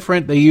bit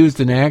different. They used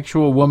an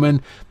actual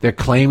woman. They're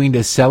claiming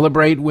to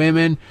celebrate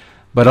women,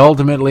 but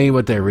ultimately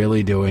what they're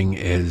really doing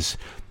is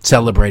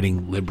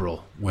celebrating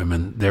liberal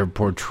women. They're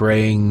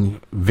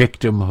portraying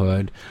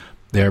victimhood.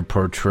 They're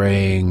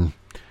portraying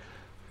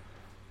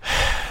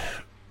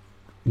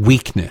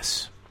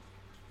weakness,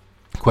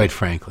 quite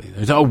frankly.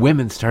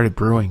 Women started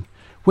brewing.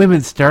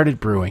 Women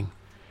started brewing.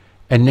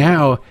 And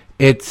now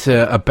it's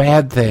a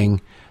bad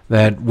thing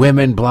that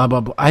women, blah,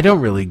 blah, blah. I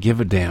don't really give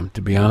a damn,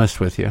 to be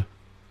honest with you.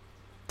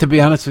 To be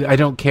honest with you, I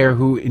don't care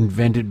who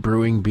invented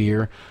brewing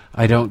beer.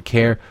 I don't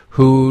care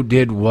who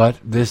did what,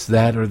 this,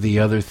 that, or the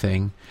other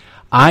thing.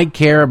 I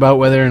care about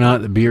whether or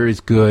not the beer is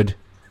good.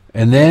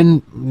 And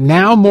then,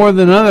 now more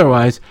than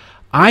otherwise,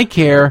 I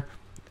care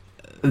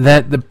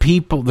that the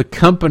people, the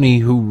company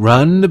who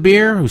run the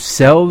beer, who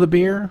sell the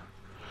beer,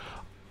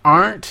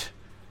 aren't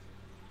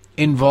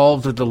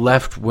involved with the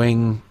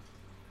left-wing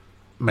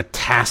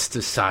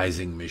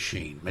metastasizing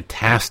machine.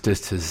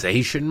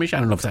 Metastasization machine?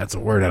 I don't know if that's a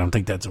word. I don't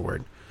think that's a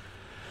word.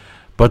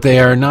 But they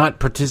are not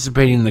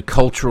participating in the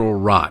cultural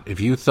rot. If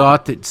you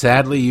thought that,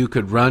 sadly, you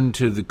could run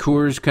to the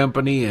Coors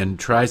Company and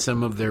try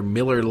some of their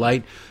Miller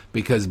Lite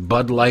because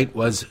Bud Light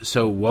was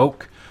so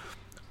woke,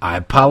 I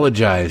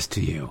apologize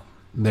to you.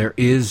 There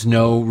is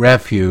no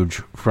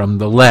refuge from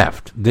the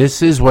left.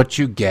 This is what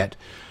you get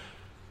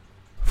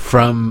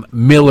from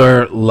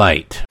Miller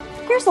Lite.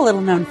 Here's a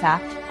little known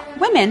fact.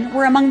 Women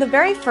were among the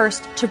very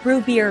first to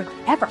brew beer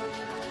ever.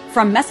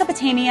 From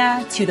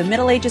Mesopotamia to the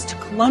Middle Ages to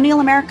colonial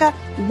America,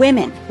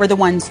 women were the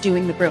ones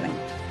doing the brewing.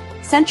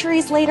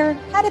 Centuries later,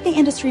 how did the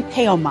industry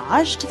pay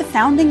homage to the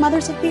founding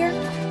mothers of beer?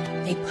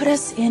 They put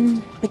us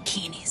in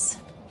bikinis.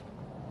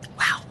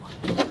 Wow.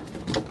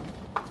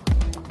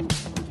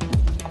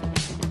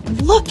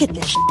 Look at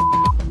this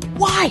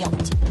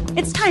wild.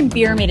 It's time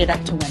beer made it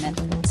up to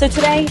women. So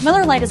today,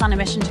 Miller Lite is on a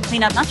mission to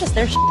clean up not just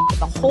their but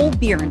the whole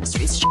beer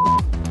industry's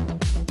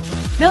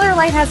Miller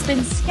Lite has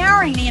been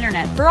scouring the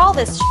internet for all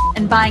this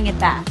and buying it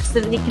back so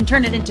that they can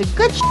turn it into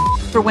good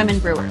for women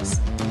brewers.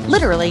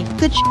 Literally,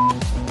 good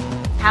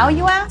How,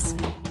 you ask?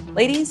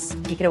 Ladies,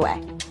 take it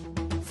away.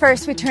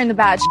 First, we turn the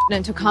bad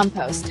into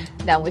compost.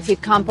 Then we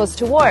feed compost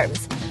to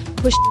worms.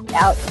 Push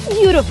out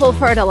beautiful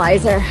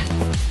fertilizer.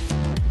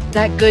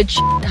 That good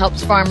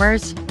helps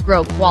farmers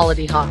grow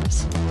quality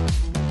hops,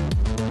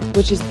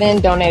 which is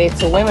then donated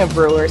to women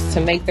brewers to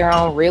make their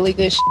own really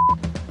good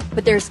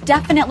But there's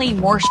definitely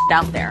more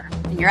out there.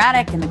 In your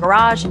attic, in the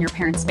garage, in your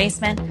parents'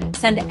 basement.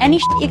 Send any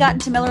you got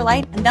into Miller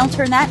Lite, and they'll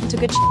turn that into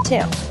good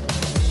too.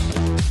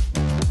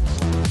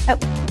 Oh,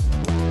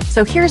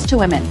 so here's to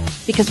women,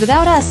 because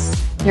without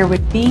us, there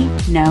would be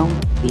no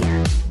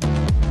beer.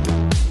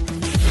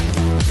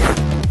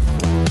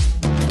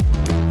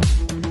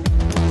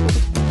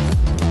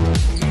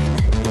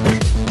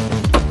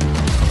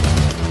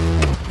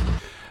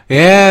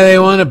 Yeah, they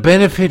want to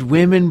benefit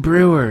women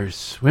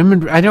brewers.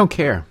 I don't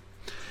care.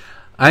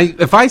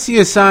 If I see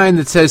a sign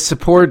that says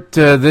support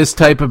this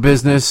type of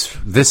business,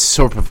 this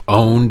sort of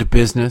owned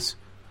business,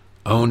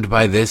 owned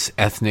by this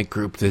ethnic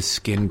group, this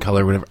skin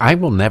color, whatever, I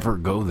will never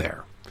go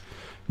there.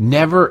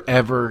 Never,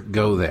 ever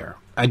go there.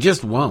 I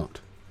just won't.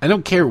 I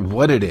don't care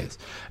what it is.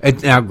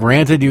 Now,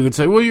 granted, you could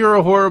say, well, you're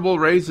a horrible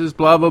racist,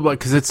 blah, blah, blah,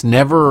 because it's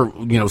never,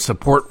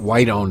 support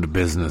white-owned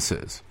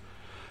businesses.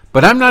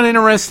 But I'm not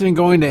interested in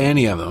going to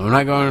any of them. I'm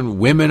not going to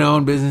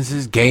women-owned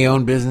businesses,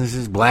 gay-owned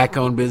businesses,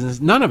 black-owned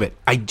businesses, none of it.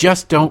 I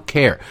just don't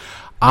care.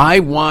 I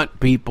want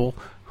people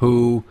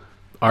who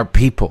are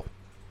people,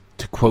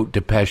 to quote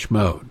Depeche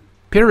Mode.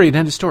 Period,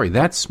 end of story.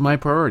 That's my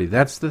priority.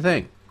 That's the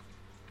thing.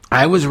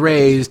 I was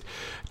raised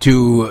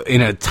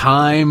in a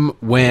time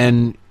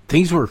when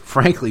things were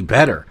frankly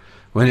better.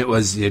 When it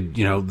was,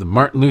 the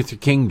Martin Luther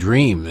King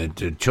dream,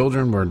 that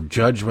children were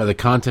judged by the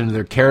content of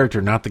their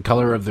character, not the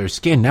color of their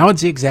skin. Now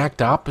it's the exact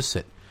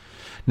opposite.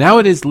 Now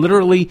it is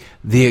literally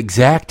the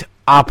exact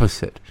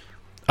opposite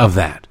of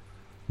that.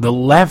 The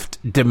left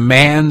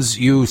demands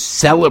you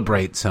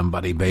celebrate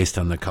somebody based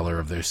on the color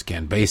of their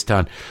skin, based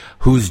on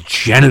whose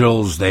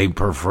genitals they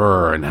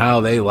prefer and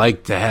how they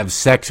like to have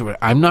sex.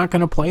 I'm not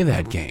going to play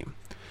that game.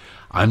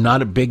 I'm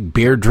not a big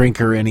beer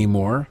drinker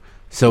anymore.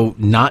 So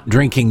not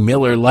drinking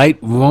Miller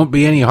Lite won't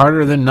be any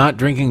harder than not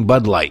drinking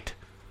Bud Light.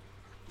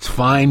 It's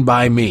fine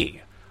by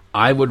me.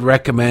 I would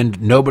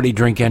recommend nobody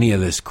drink any of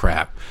this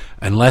crap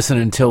unless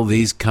and until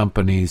these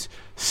companies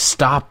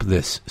stop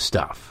this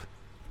stuff.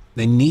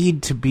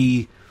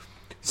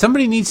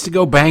 Somebody needs to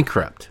go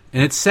bankrupt.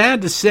 And it's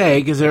sad to say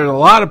because there are a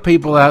lot of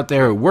people out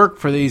there who work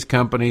for these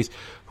companies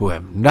who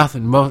have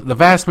nothing, the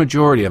vast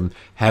majority of them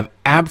have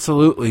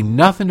absolutely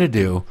nothing to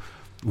do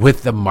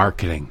with the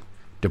marketing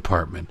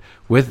department,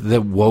 with the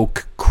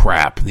woke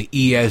crap, the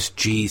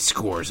ESG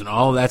scores and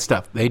all that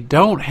stuff. They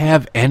don't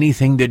have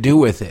anything to do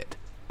with it.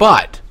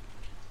 But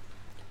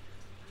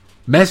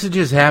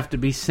messages have to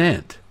be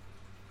sent.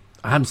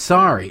 I'm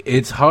sorry.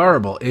 It's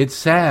horrible. It's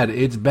sad.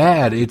 It's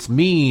bad. It's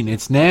mean.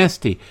 It's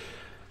nasty.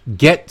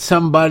 Get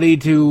somebody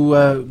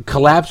to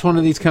collapse one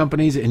of these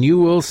companies and you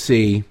will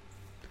see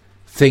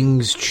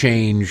things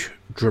change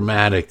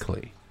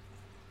dramatically.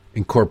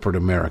 in corporate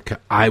America,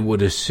 I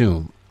would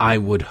assume, I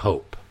would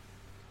hope.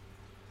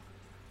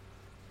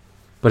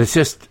 But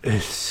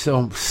it's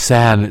so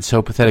sad and it's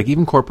so pathetic.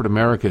 Even corporate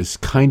America is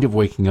kind of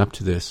waking up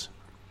to this.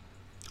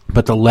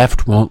 But the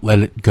left won't let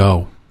it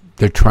go.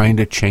 They're trying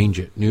to change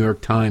it. New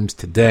York Times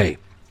today.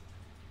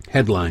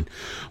 Headline,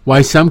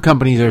 why some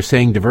companies are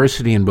saying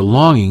diversity and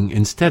belonging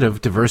instead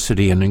of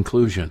diversity and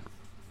inclusion.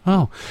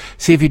 Oh,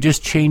 see if you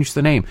just change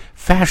the name.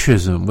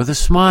 Fascism with a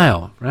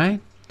smile, right?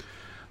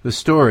 The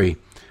story.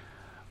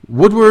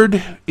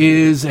 Woodward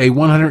is a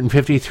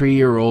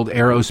 153-year-old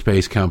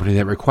aerospace company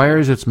that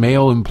required its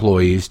male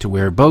employees to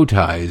wear bow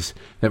ties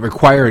into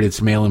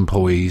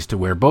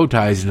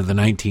the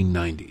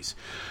 1990s.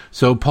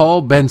 So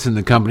Paul Benson,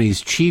 the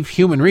company's chief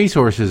human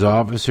resources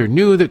officer,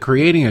 knew that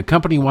creating a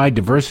company-wide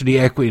diversity,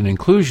 equity, and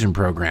inclusion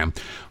program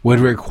would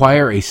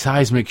require a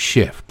seismic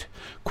shift.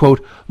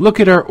 Quote, look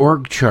at our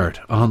org chart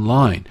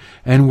online,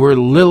 and we're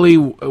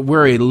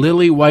a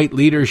lily-white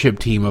leadership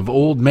team of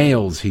old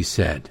males, he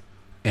said.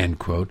 End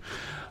quote.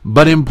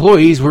 But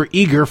employees were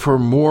eager for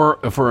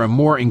a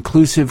more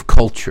inclusive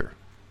culture.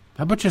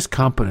 How about just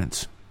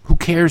competence? Who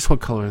cares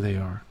what color they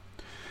are?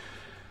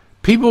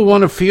 People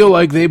want to feel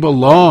like they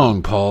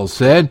belong, Paul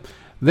said.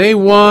 They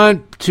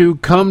want to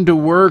come to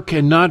work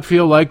and not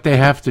feel like they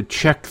have to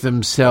check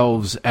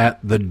themselves at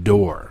the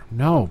door.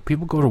 No,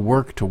 people go to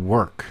work,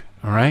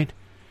 all right?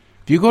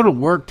 If you go to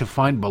work to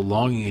find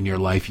belonging in your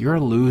life, you're a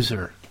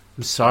loser.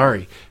 I'm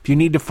sorry. If you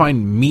need to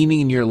find meaning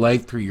in your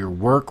life through your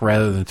work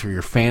rather than through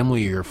your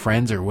family or your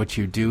friends or what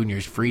you do in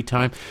your free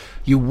time,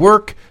 you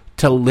work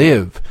to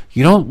live.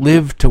 You don't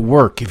live to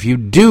work. If you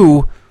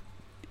do,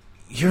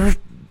 you're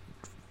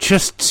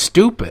just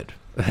stupid.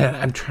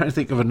 I'm trying to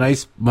think of a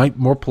nice,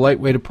 more polite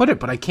way to put it,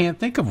 but I can't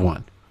think of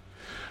one.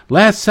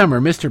 Last summer,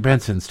 Mr.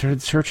 Benson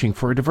started searching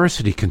for a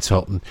diversity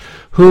consultant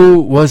who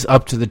was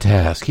up to the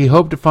task. He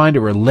hoped to find a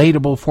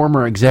relatable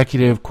former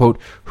executive, quote,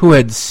 who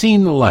had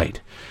seen the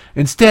light.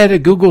 Instead, a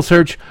Google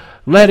search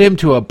led him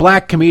to a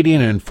black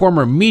comedian and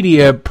former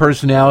media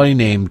personality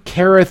named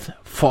Kareth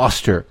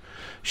Foster.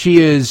 She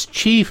is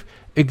chief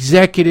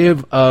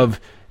executive of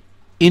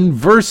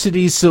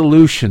Inversity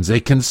Solutions, a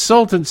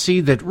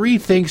consultancy that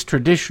rethinks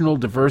traditional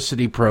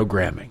diversity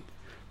programming.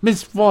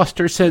 Ms.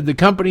 Foster said the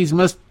companies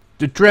must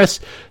address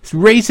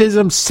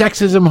racism,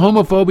 sexism,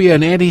 homophobia,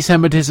 and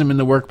anti-Semitism in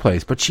the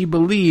workplace, but she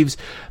believes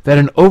that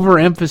an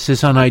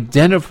overemphasis on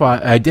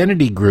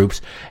identity groups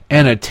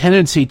and a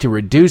tendency to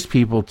reduce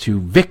people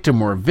to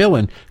victim or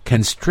villain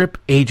can strip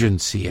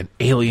agency and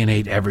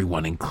alienate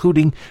everyone,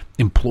 including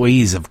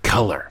employees of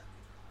color.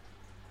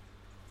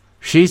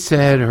 She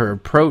said her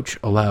approach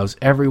allows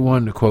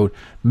everyone to, quote,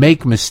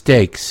 make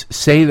mistakes,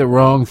 say the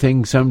wrong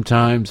thing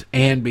sometimes,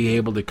 and be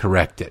able to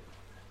correct it.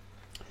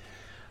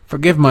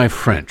 Forgive my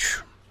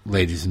French,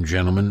 ladies and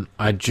gentlemen.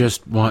 I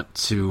just want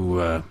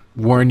to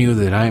warn you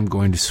that I am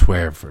going to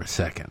swear for a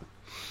second.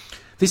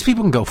 These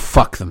people can go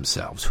fuck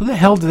themselves. Who the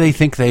hell do they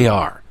think they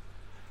are?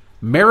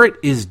 Merit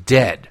is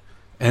dead,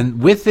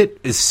 and with it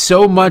is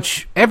so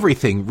much,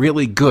 everything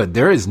really good.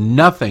 There is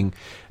nothing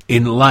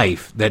in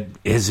life that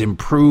has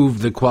improved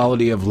the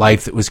quality of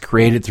life that was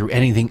created through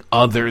anything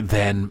other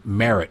than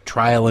merit,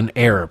 trial and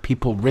error,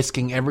 people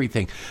risking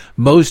everything,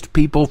 most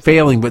people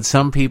failing, but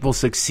some people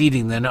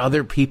succeeding, then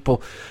other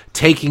people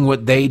taking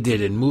what they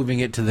did and moving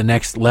it to the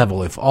next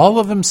level. If all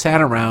of them sat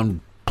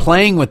around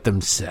playing with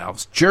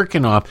themselves,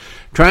 jerking off,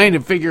 trying to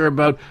figure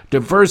about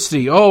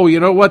diversity, oh, you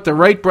know what, the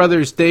Wright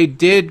brothers, they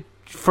did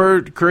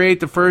create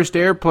the first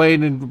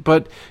airplane,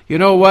 but you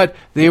know what?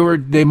 They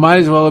might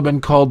as well have been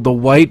called the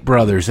White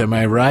Brothers. Am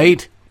I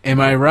right?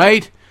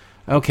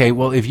 Okay,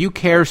 well, if you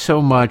care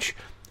so much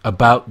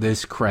about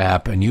this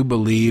crap and you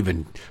believe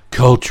in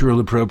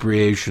cultural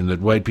appropriation, that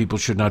white people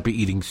should not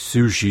be eating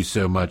sushi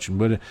so much,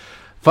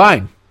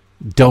 fine.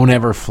 Don't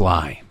ever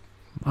fly.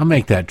 I'll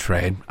make that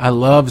trade. I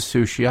love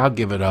sushi. I'll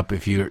give it up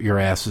if your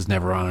ass is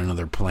never on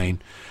another plane.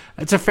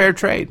 It's a fair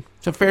trade.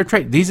 It's a fair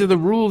trade. These are the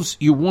rules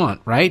you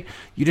want, right?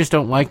 You just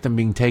don't like them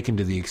being taken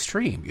to the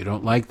extreme. You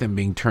don't like them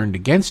being turned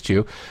against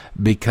you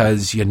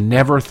because you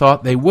never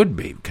thought they would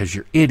be, because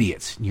you're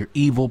idiots and you're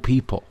evil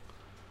people.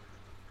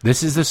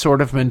 This is the sort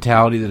of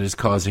mentality that is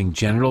causing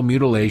genital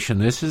mutilation.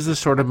 This is the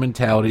sort of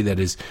mentality that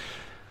is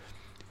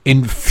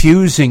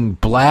infusing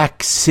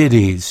black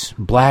cities,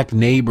 black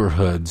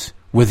neighborhoods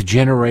with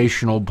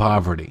generational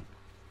poverty.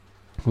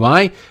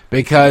 Why?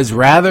 Because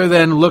rather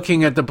than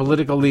looking at the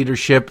political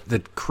leadership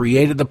that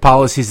created the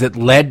policies that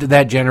led to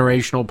that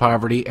generational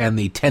poverty and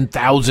the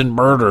 10,000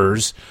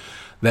 murders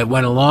that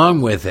went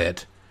along with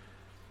it,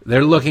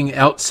 they're looking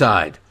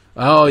outside.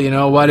 Oh, you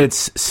know what?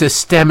 It's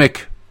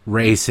systemic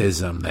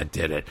racism that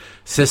did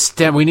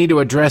it. We need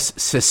to address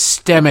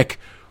systemic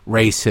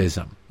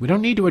racism. We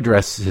don't need to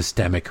address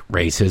systemic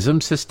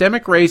racism.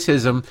 Systemic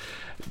racism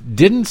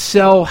didn't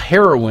sell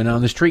heroin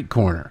on the street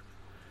corner.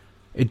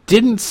 It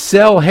didn't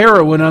sell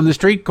heroin on the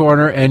street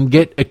corner and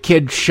get a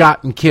kid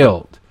shot and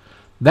killed.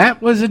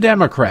 That was a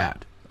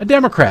Democrat. A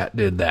Democrat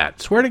did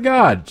that. Swear to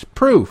God, it's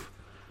proof.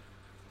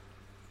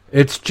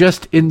 It's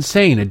just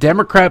insane. A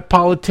Democrat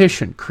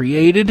politician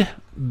created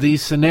the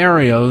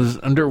scenarios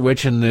under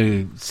which and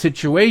the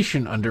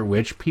situation under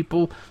which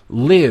people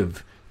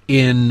live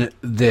in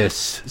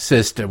this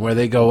system where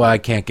they go, I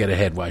can't get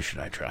ahead. Why should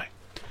I try?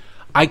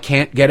 I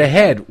can't get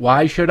ahead.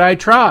 Why should I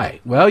try?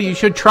 Well, you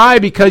should try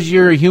because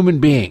you're a human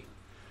being.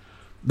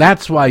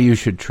 That's why you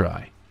should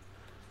try.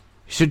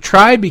 You should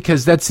try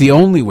because that's the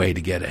only way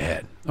to get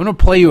ahead. I'm going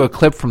to play you a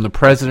clip from the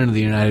President of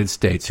the United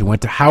States who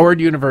went to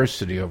Howard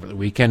University over the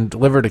weekend,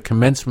 delivered a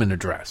commencement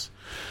address.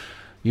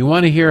 You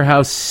want to hear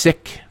how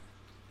sick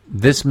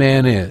this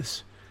man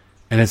is.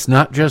 And it's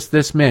not just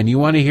this man. You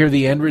want to hear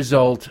the end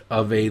result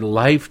of a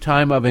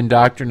lifetime of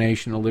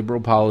indoctrination of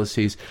liberal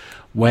policies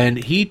when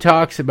he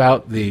talks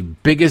about the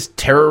biggest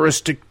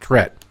terroristic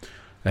threat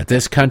that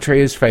this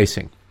country is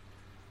facing,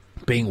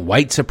 being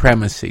white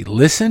supremacy.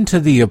 Listen to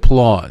the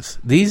applause.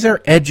 These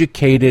are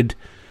educated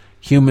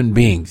human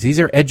beings. These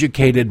are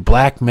educated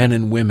black men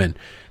and women.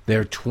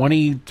 They're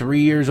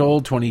 23 years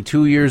old,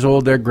 22 years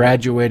old. They're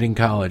graduating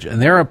college.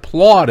 And they're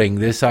applauding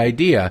this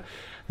idea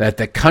that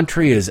the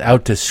country is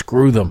out to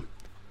screw them.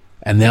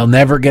 And they'll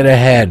never get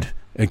ahead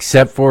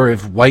except for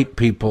if white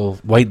people,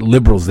 white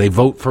liberals, they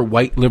vote for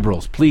white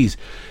liberals. Please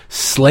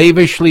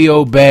slavishly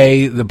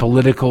obey the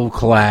political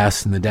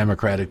class in the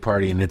Democratic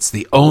Party, and it's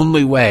the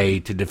only way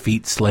to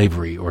defeat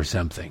slavery or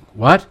something.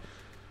 What?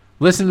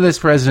 Listen to this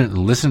president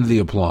and listen to the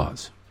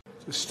applause.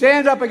 To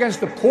stand up against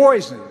the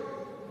poison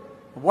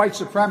of white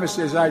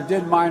supremacy, as I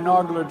did my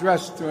inaugural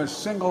address, to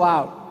single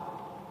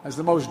out as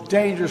the most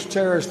dangerous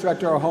terrorist threat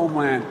to our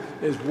homeland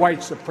is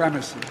white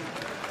supremacy.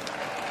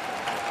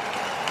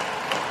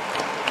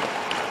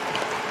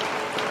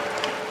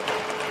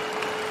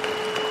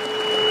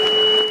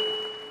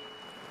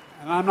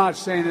 And I'm not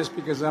saying this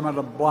because I'm at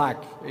a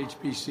black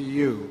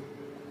HBCU.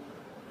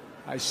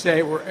 I say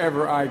it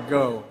wherever I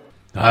go.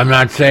 I'm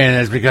not saying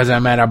this because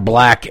I'm at a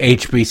black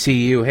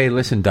HBCU. Hey,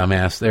 listen,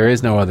 dumbass, there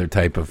is no other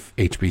type of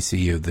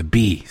HBCU. The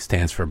B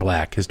stands for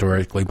black,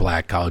 historically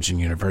black college and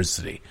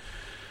university.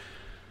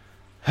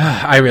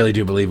 I really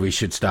do believe we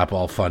should stop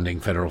all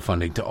funding, federal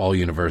funding to all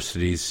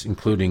universities,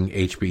 including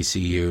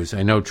HBCUs.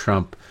 I know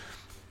Trump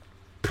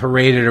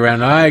paraded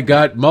around, I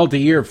got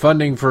multi-year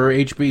funding for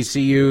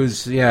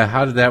HBCUs. Yeah,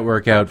 how did that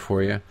work out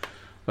for you?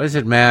 What does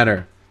it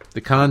matter?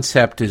 The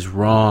concept is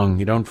wrong.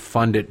 You don't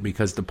fund it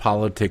because the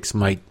politics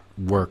might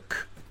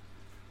work.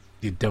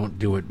 You don't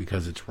do it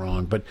because it's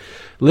wrong. But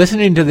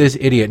listening to this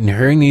idiot and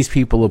hearing these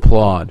people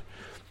applaud,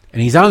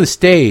 and he's on the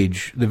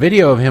stage, the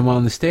video of him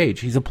on the stage,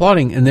 he's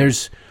applauding, and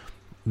there's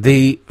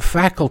the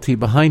faculty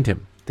behind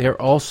him.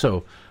 They're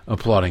also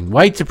applauding.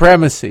 White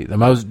supremacy, the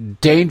most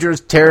dangerous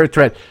terror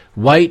threat.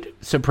 White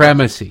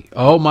supremacy.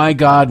 Oh my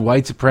God,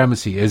 white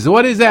supremacy.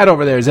 What is that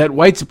over there? Is that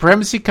white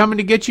supremacy coming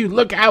to get you?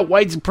 Look out,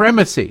 white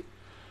supremacy.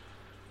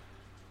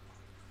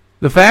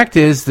 The fact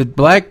is that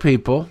black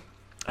people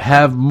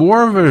have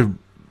more of a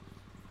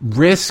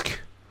risk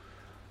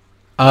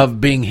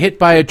of being hit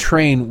by a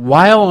train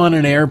while on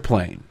an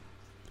airplane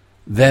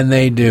than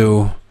they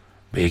do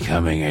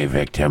becoming a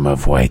victim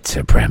of white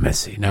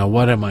supremacy. Now,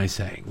 what am I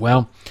saying?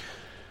 Well,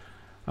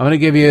 I'm going to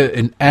give you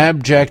an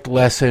abject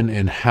lesson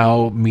in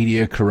how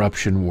media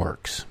corruption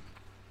works.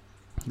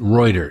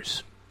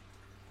 Reuters,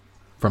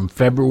 from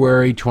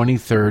February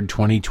 23rd,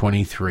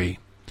 2023.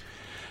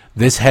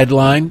 This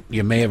headline,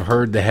 you may have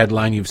heard the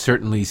headline, you've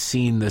certainly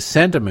seen the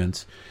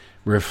sentiments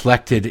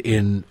reflected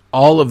in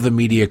all of the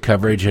media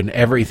coverage and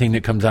everything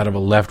that comes out of a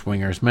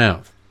left-winger's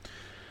mouth.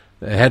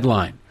 The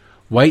headline,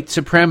 white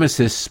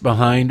supremacists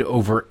behind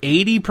over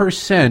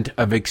 80%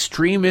 of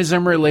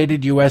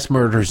extremism-related U.S.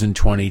 murders in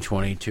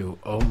 2022.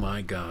 Oh,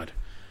 my God.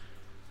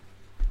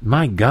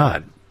 My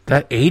God,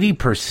 that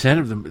 80%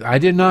 of them, I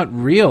did not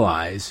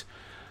realize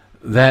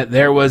that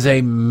there was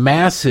a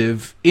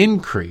massive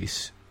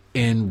increase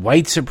in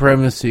white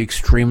supremacy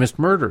extremist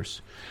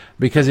murders.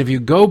 Because if you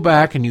go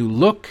back and you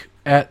look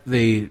at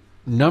the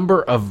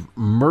number of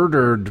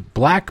murdered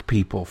black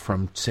people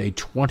from, say,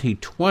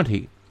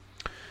 2020,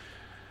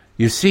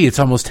 you see it's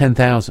almost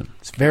 10,000.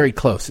 It's very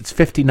close. It's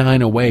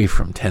 59 away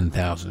from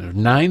 10,000. There's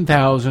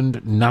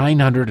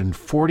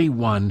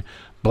 9,941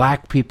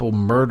 black people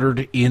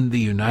murdered in the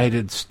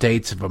United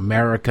States of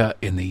America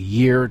in the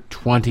year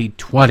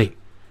 2020.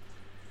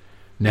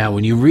 Now,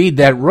 when you read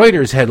that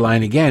Reuters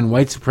headline again,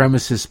 white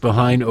supremacists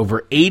behind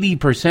over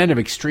 80% of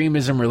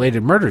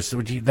extremism-related murders,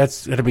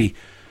 that's going to be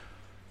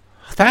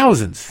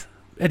thousands,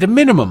 at a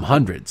minimum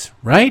hundreds,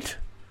 right?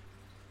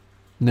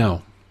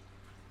 No,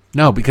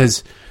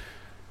 because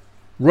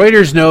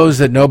Reuters knows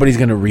that nobody's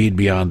going to read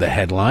beyond the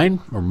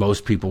headline, or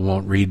most people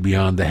won't read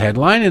beyond the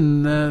headline,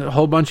 and a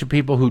whole bunch of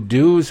people who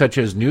do, such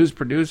as news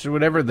producers or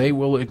whatever, they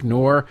will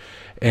ignore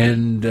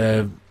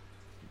and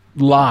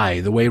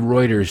lie the way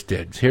Reuters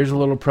did. Here's a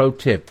little pro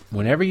tip.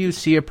 Whenever you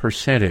see a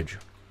percentage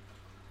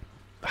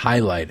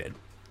highlighted,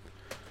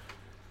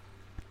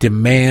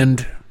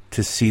 demand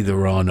to see the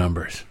raw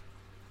numbers.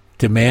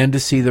 Demand to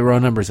see the raw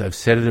numbers. I've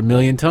said it a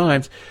million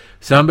times.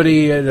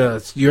 Somebody,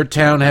 your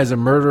town has a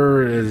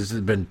murder. There's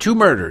been 2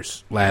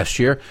 murders last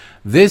year.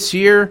 This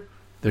year,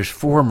 there's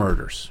 4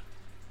 murders.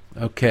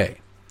 Okay.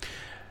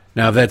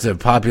 Now, if that's a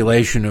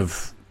population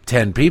of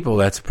 10 people,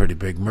 that's a pretty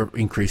big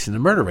increase in the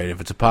murder rate.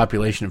 If it's a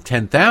population of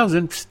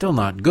 10,000, still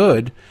not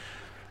good,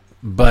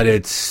 but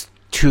it's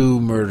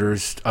 2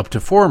 murders up to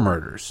 4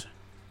 murders.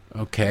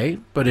 Okay,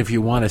 but if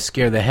you want to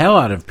scare the hell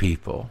out of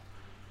people,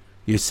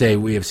 you say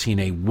we have seen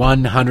a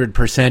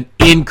 100%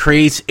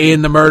 increase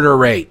in the murder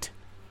rate.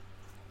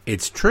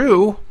 It's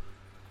true.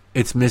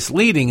 It's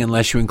misleading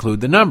unless you include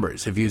the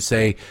numbers. If you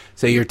say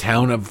your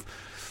town of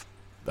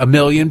 1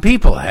 million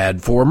people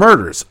had 4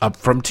 murders, up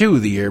from 2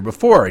 the year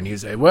before, and you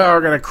say, well,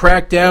 we're going to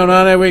crack down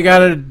on it. We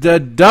got a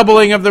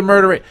doubling of the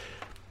murder rate.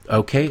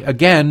 Okay,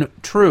 again,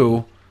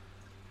 true.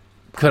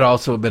 Could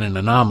also have been an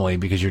anomaly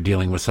because you're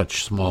dealing with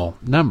such small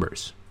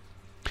numbers.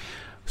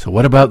 So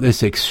what about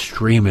this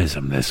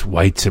extremism, this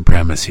white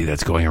supremacy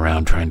that's going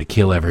around trying to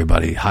kill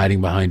everybody,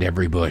 hiding behind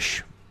every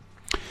bush?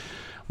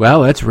 Well,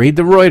 let's read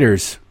the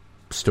Reuters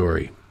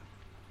story.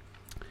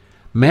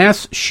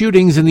 Mass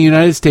shootings in the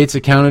United States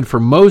accounted for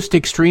most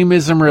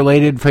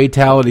extremism-related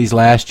fatalities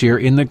last year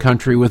in the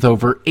country, with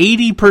over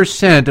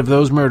 80% of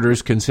those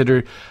murders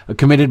considered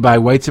committed by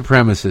white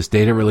supremacists.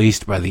 Data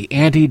released by the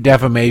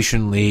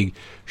Anti-Defamation League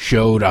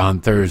showed on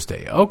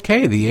Thursday.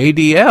 Okay, the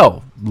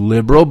ADL,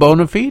 liberal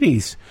bona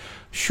fides.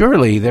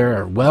 Surely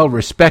they're a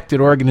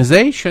well-respected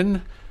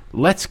organization.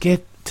 Let's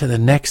get to the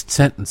next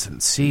sentence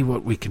and see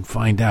what we can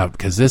find out,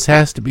 because this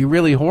has to be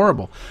really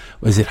horrible.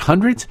 Was it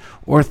hundreds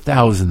or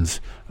thousands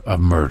of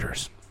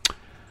murders?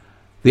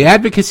 The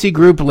advocacy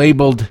group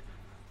labeled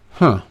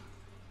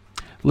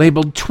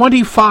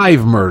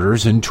 25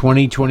 murders in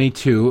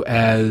 2022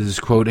 as,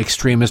 quote,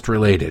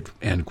 extremist-related,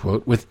 end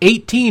quote, with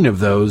 18 of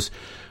those,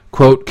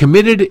 quote,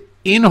 committed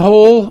in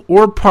whole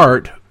or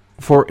part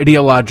for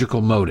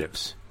ideological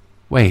motives.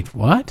 Wait,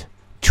 what?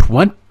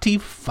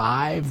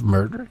 25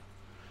 murder?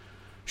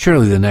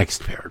 Surely the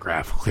next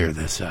paragraph will clear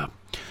this up.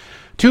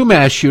 2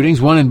 mass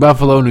shootings, one in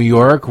Buffalo, New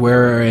York,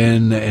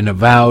 wherein an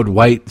avowed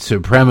white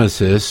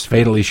supremacist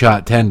fatally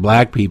shot 10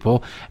 black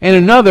people, and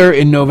another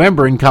in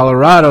November in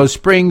Colorado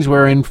Springs,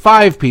 wherein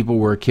 5 people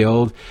were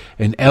killed.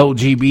 An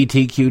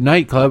LGBTQ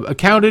nightclub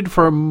accounted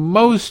for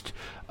most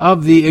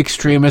of the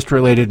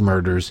extremist-related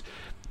murders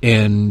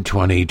in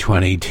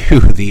 2022,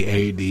 the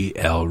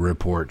ADL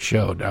report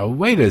showed. Now,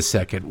 wait a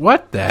second.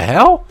 What the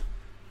hell?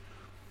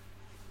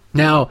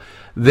 Now,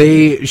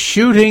 the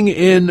shooting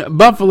in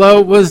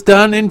Buffalo was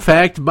done, in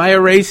fact, by a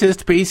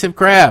racist piece of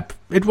crap.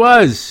 It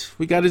was.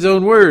 We got his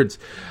own words.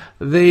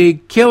 The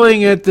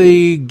killing at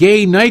the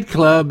gay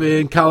nightclub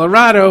in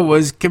Colorado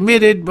was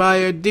committed by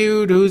a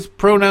dude whose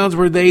pronouns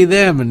were they,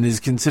 them, and is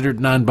considered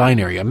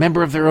non-binary, a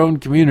member of their own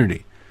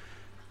community.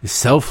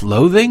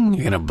 Self-loathing?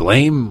 You're going to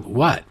blame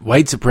what?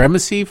 White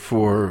supremacy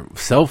for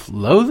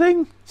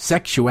self-loathing?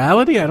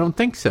 Sexuality? I don't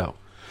think so.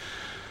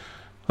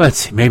 Let's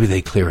see. Maybe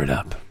they clear it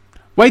up.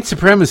 White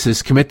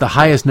supremacists commit the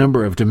highest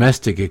number of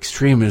domestic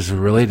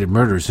extremism-related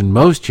murders in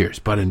most years,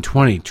 but in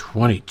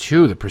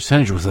 2022, the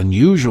percentage was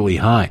unusually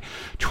high.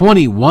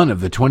 21 of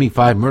the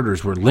 25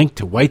 murders were linked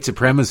to white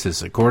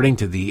supremacists, according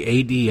to the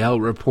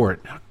ADL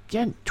report. Now,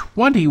 again,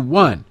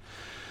 21.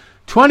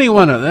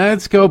 21 of them.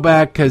 Let's go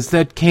back, because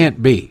that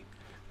can't be.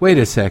 Wait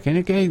a second.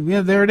 Okay,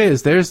 yeah, there it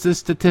is. There's the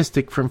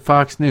statistic from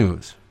Fox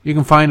News. You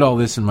can find all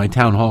this in my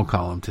town hall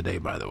column today,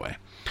 by the way,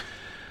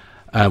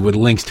 with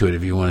links to it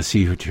if you want to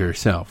see it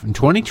yourself. In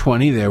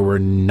 2020, there were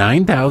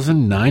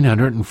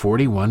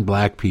 9,941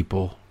 black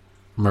people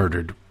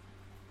murdered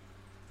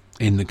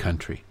in the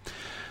country.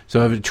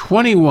 So of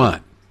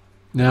 21,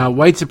 now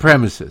white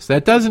supremacists.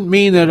 That doesn't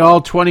mean that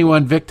all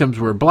 21 victims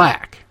were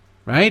black,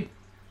 right?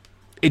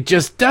 It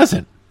just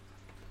doesn't.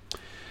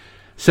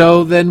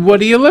 So then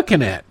what are you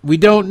looking at? We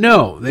don't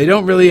know. They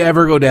don't really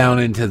ever go down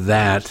into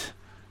that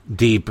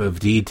deep of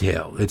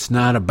detail. It's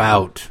not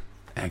about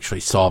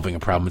actually solving a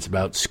problem. It's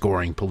about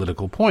scoring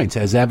political points,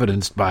 as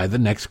evidenced by the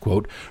next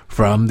quote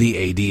from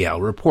the ADL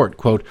report.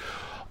 Quote,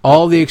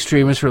 all the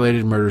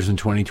extremist-related murders in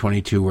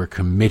 2022 were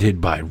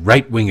committed by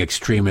right-wing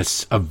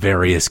extremists of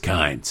various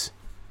kinds.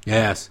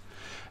 Yes,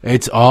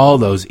 it's all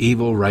those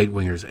evil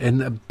right-wingers, and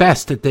the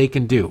best that they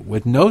can do,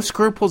 with no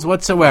scruples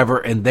whatsoever,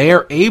 and they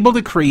are able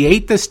to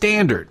create the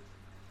standard.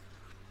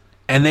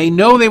 And they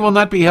know they will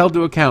not be held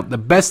to account. The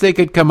best they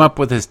could come up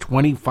with is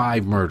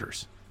 25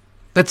 murders.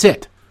 That's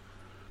it.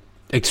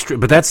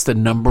 But that's the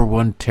number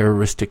one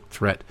terroristic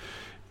threat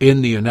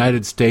in the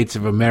United States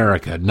of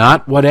America.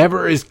 Not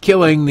whatever is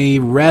killing the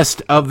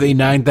rest of the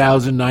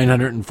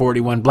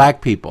 9,941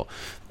 black people.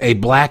 A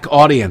black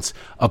audience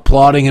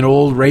applauding an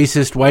old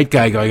racist white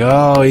guy going,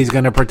 oh, he's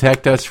going to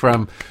protect us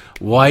from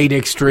white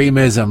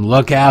extremism.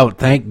 Look out.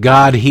 Thank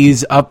God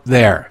he's up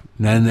there.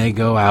 And then they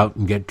go out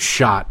and get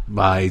shot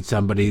by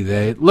somebody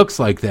that looks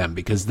like them,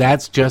 because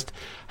that's just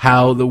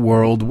how the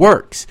world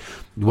works.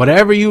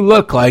 Whatever you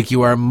look like,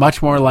 you are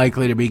much more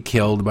likely to be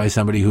killed by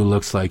somebody who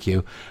looks like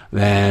you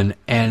than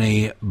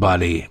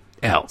anybody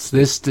else.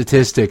 This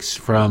statistics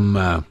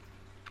from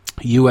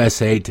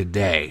USA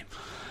Today.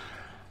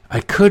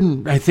 I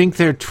think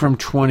they're from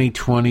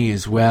 2020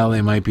 as well.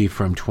 They might be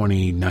from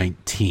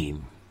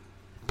 2019.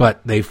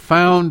 But they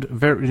found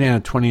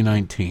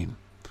 2019.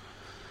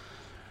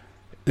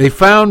 They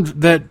found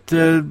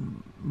that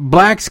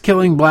blacks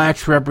killing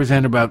blacks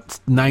represent about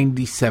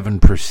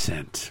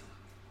 97%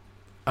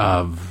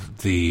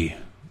 of the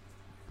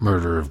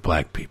murder of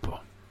black people.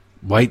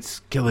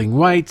 Whites killing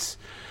whites,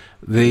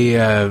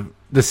 the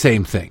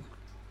same thing.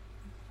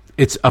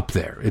 It's up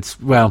there.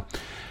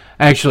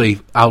 Actually,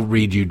 I'll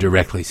read you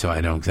directly so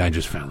I don't, because I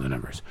just found the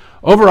numbers.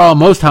 Overall,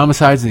 most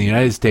homicides in the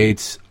United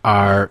States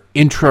are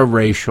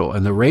intraracial,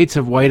 and the rates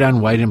of white on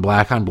white and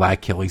black on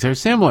black killings are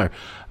similar,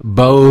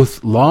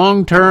 both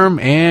long-term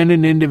and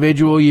in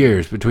individual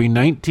years. Between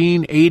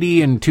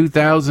 1980 and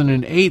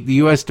 2008, the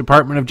U.S.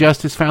 Department of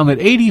Justice found that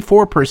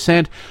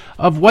 84%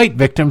 of white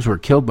victims were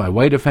killed by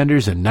white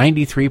offenders and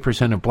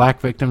 93% of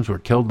black victims were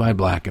killed by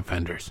black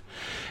offenders.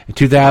 In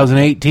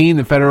 2018,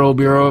 the Federal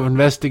Bureau of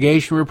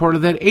Investigation reported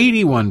that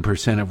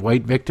 81% of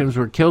white victims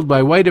were killed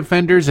by white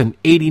offenders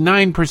and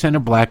 89%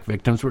 of black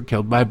victims were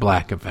killed by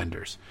black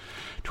offenders.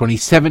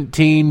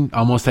 2017,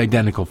 almost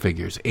identical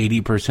figures.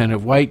 80%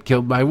 of white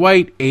killed by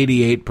white,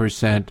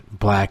 88%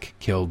 black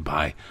killed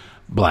by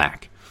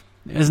black.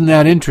 Isn't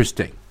that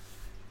interesting?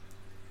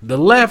 The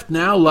left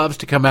now loves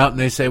to come out and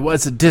they say, well,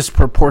 it's a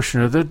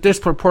disproportionate.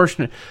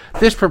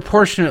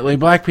 Disproportionately,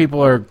 black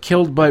people are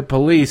killed by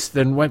police.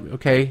 Then what?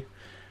 Okay.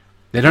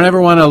 They don't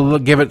ever want to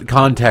give it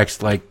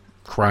context like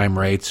crime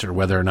rates or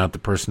whether or not the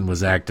person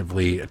was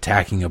actively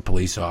attacking a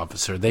police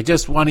officer. They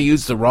just want to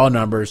use the raw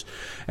numbers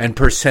and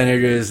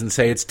percentages and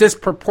say it's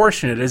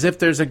disproportionate, as if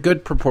there's a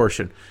good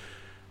proportion.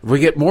 If we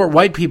get more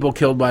white people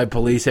killed by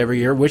police every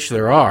year, which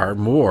there are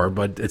more,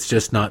 but it's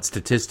just not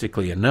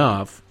statistically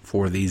enough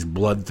for these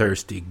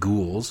bloodthirsty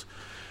ghouls,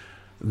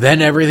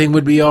 then everything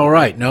would be all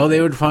right. No, they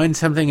would find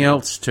something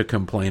else to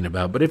complain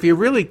about. But if you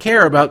really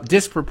care about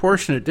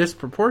disproportionate,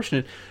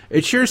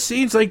 it sure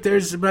seems like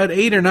there's about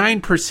 8 or 9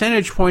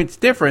 percentage points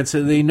difference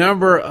in the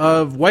number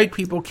of white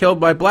people killed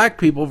by black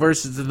people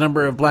versus the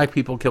number of black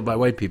people killed by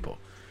white people.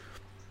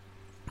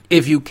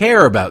 If you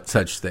care about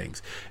such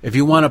things, if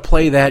you want to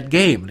play that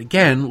game, and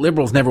again,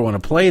 liberals never want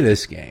to play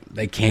this game.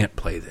 They can't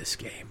play this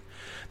game.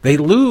 They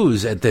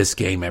lose at this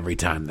game every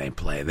time they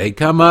play. They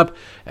come up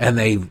and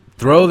they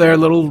throw their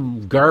little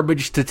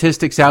garbage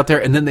statistics out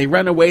there, and then they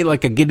run away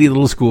like a giddy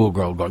little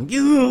schoolgirl going,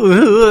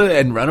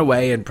 and run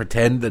away and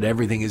pretend that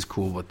everything is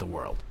cool with the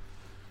world.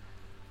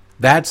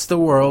 That's the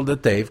world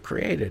that they've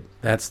created.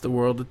 That's the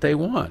world that they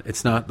want.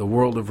 It's not the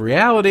world of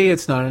reality.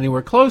 It's not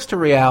anywhere close to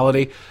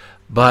reality,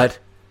 but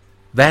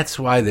that's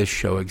why this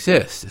show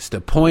exists. It's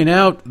to point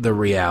out the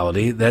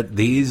reality that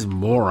these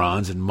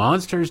morons and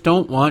monsters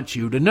don't want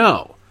you to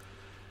know.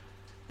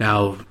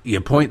 Now,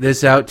 you point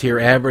this out to your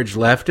average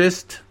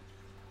leftist,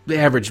 the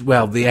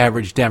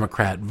average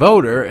Democrat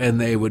voter, and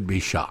they would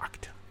be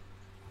shocked.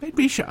 They'd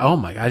be shocked. Oh,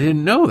 my God, I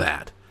didn't know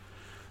that.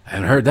 I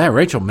haven't heard that.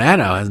 Rachel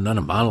Maddow hasn't done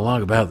a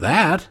monologue about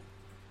that.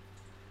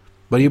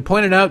 But you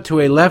point it out to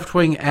a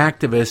left-wing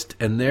activist,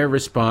 and their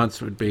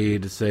response would be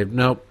to say,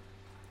 nope,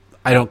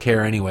 I don't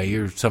care anyway.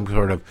 You're some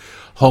sort of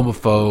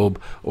homophobe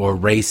or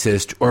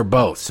racist or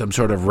both, some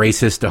sort of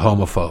racist to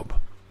homophobe.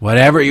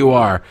 Whatever you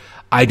are,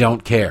 I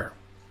don't care.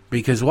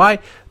 Because why?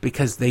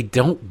 Because they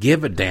don't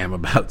give a damn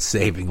about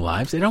saving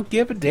lives. They don't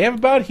give a damn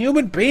about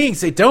human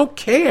beings. They don't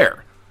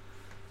care.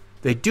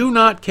 They do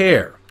not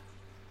care.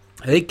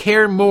 They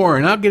care more,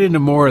 and I'll get into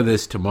more of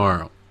this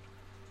tomorrow.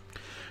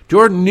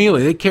 Jordan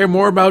Neely, they care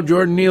more about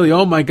Jordan Neely.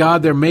 Oh, my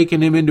God, they're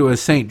making him into a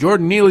saint.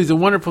 Jordan Neely's a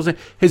wonderful saint.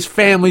 His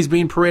family's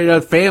being paraded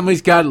out.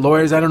 Family's got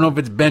lawyers. I don't know if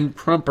it's Ben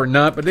Crump or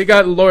not, but they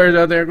got lawyers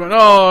out there going,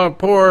 oh,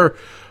 poor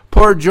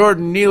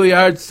Jordan Neely,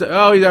 he's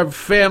our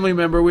family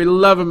member. We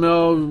love him.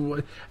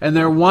 Oh, and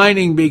they're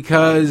whining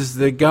because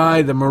the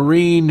guy, the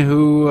Marine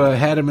who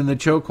had him in the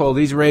chokehold,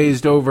 he's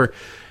raised over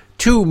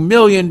 $2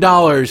 million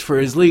for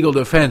his legal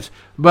defense.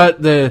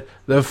 But the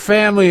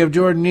family of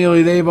Jordan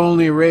Neely, they've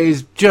only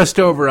raised just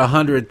over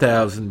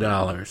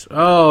 $100,000.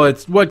 Oh,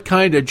 it's what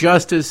kind of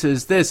justice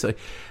is this?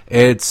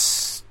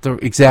 It's the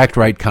exact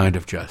right kind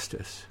of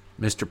justice.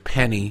 Mr.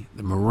 Penny,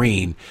 the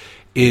Marine,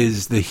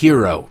 is the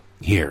hero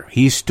here.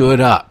 He stood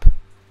up.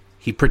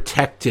 He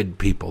protected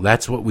people.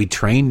 That's what we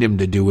trained him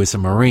to do as a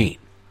Marine.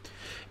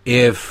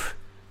 If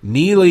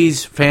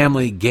Neely's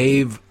family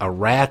gave a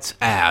rat's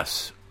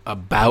ass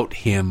about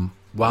him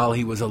while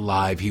he was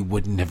alive, he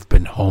wouldn't have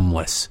been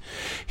homeless.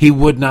 He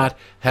would not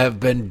have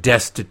been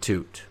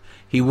destitute.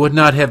 He would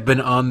not have been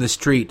on the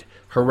street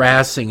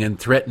harassing and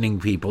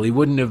threatening people. He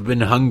wouldn't have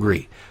been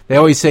hungry. They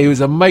always say he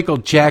was a Michael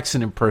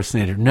Jackson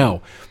impersonator.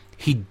 No.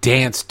 He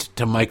danced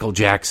to Michael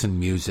Jackson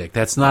music.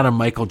 That's not a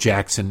Michael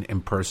Jackson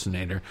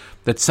impersonator.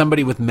 That's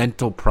somebody with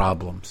mental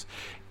problems.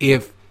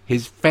 If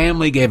his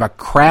family gave a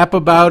crap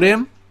about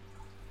him,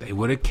 they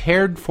would have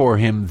cared for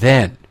him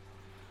then.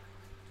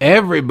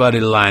 Everybody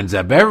lines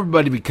up.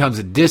 Everybody becomes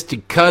a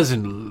distant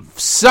cousin,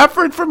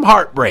 suffered from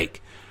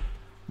heartbreak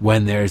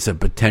when there's a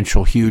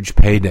potential huge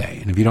payday.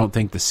 And if you don't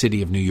think the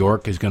city of New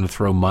York is going to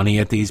throw money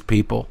at these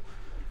people,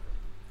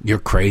 you're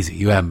crazy.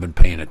 You haven't been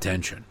paying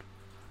attention.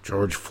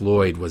 George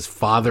Floyd was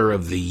Father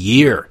of the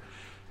Year,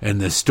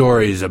 and the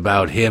stories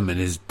about him and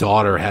his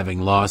daughter having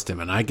lost him,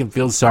 and I can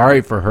feel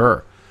sorry for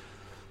her.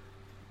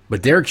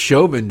 But Derek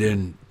Chauvin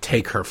didn't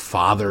take her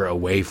father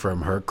away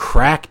from her.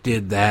 Crack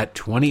did that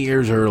 20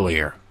 years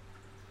earlier.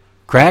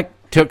 Crack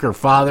took her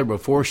father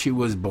before she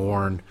was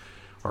born,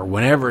 or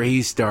whenever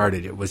he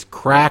started. It was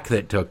crack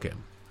that took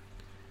him.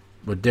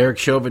 What Derek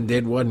Chauvin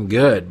did wasn't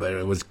good, but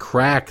it was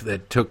crack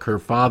that took her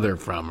father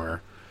from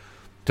her.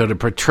 So to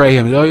portray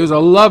him, oh, he was a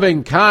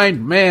loving,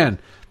 kind man,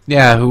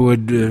 yeah, who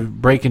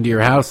would break into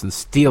your house and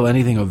steal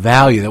anything of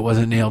value that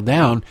wasn't nailed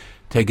down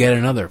to get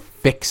another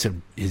fix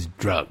of his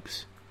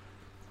drugs.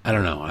 I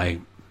don't know.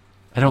 I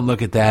don't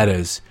look at that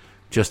as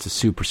just a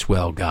super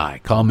swell guy.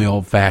 Call me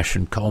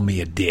old-fashioned. Call me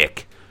a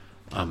dick.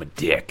 I'm a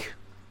dick.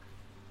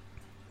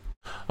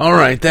 All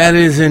right, that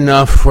is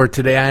enough for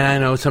today. I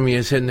know some of you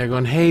are sitting there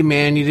going, hey,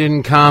 man, you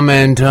didn't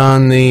comment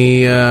on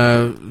the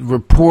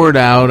report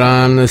out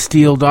on the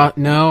steel dot.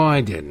 No,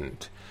 I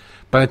didn't.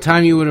 By the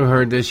time you would have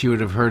heard this, you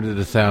would have heard it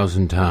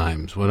 1,000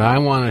 times. What I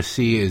want to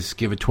see is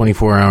give it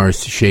 24 hours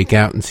to shake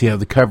out and see how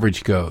the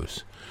coverage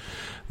goes.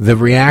 The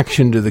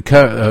reaction to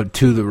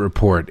the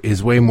report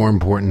is way more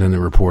important than the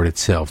report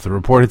itself. The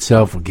report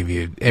itself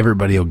will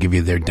everybody will give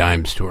you their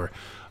dime store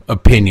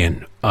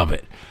opinion of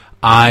it.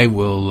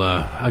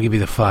 I'll give you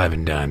the 5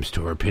 and dime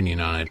store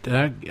opinion on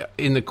it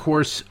in the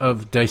course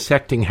of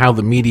dissecting how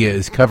the media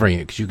is covering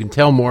it, because you can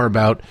tell more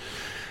about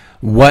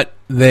what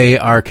they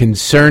are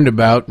concerned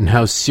about and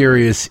how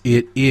serious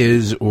it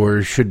is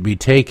or should be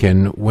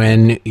taken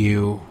when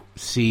you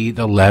see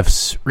the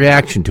left's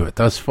reaction to it.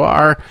 Thus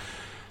far,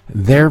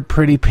 they're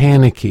pretty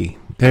panicky.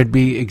 That'd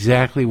be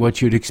exactly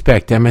what you'd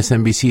expect.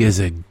 MSNBC is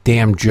a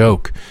damn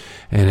joke.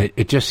 And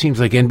it just seems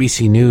like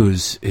NBC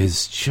News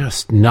is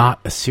just not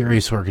a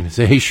serious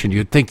organization.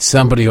 You'd think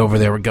somebody over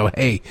there would go,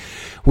 hey,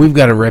 we've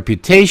got a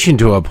reputation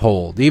to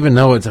uphold, even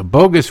though it's a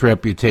bogus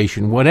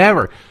reputation,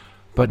 whatever.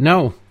 But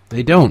no,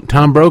 they don't.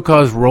 Tom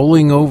Brokaw's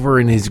rolling over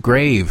in his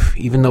grave,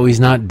 even though he's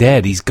not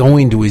dead. He's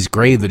going to his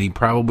grave that he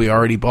probably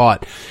already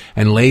bought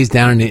and lays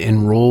down in it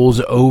and rolls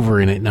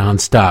over in it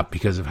nonstop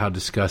because of how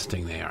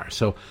disgusting they are.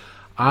 So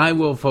I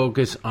will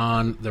focus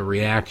on the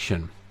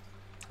reaction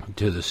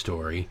to the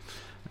story,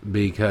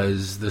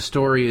 because the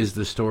story is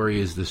the story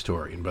is the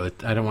story.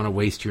 But I don't want to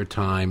waste your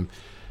time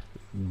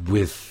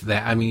with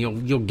that. I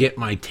mean, you'll get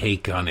my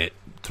take on it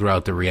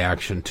throughout the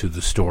reaction to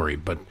the story.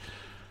 But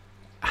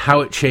how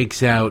it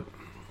shakes out,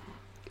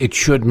 it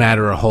should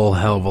matter a whole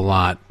hell of a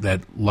lot that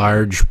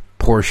large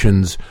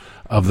portions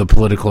of the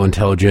political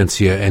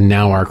intelligentsia and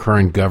now our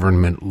current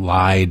government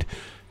lied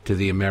to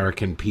the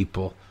American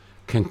people,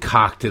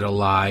 concocted a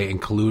lie,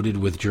 and colluded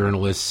with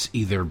journalists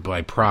either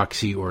by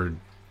proxy or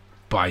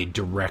by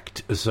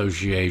direct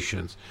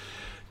associations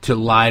to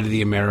lie to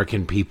the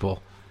American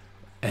people,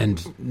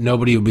 and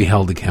nobody will be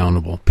held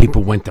accountable.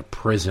 People went to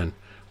prison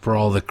for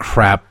all the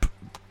crap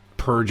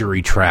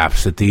perjury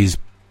traps that these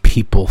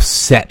people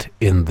set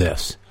in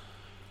this,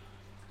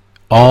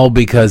 all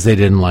because they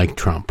didn't like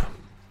Trump.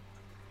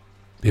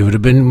 It would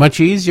have been much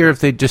easier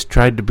if they just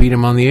tried to beat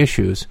him on the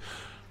issues,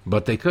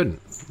 but they couldn't.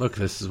 Look,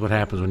 this is what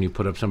happens when you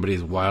put up somebody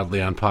as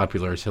wildly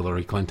unpopular as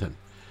Hillary Clinton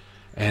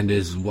and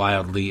as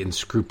wildly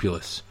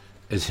unscrupulous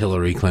as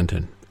Hillary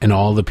Clinton and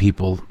all the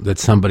people that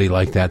somebody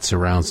like that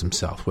surrounds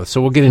himself with.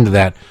 So we'll get into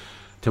that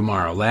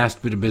tomorrow.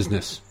 Last bit of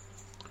business.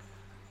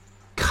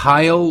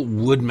 Kyle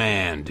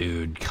Woodman,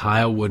 dude.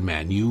 Kyle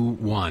Woodman. You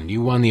won.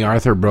 You won the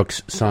Arthur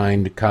Brooks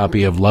signed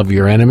copy of Love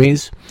Your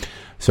Enemies.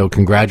 So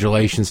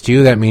congratulations to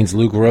you. That means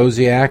Luke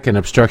Rosiak and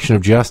Obstruction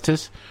of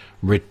Justice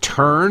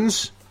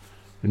returns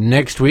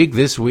next week,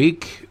 this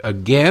week,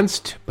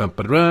 against Brian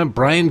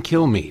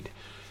Kilmeade.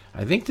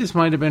 I think this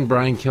might have been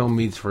Brian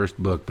Kilmeade's first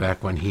book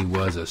back when he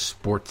was a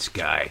sports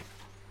guy.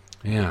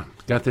 Yeah,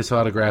 got this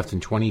autographed in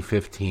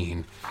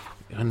 2015.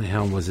 When the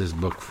hell was this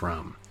book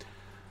from?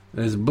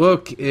 This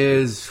book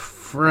is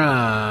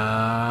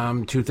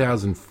from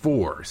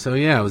 2004. So,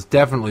 yeah, it was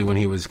definitely when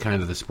he was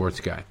kind of the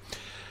sports guy.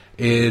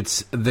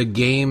 It's The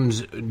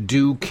Games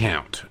Do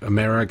Count,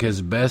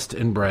 America's Best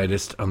and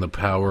Brightest on the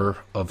Power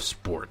of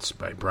Sports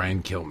by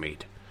Brian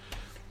Kilmeade.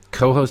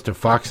 Co-host of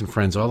Fox and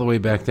Friends all the way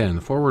back then.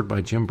 The foreword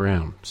by Jim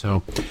Brown.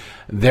 So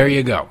there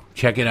you go.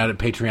 Check it out at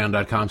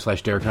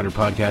patreon.com/Derek Hunter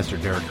Podcast or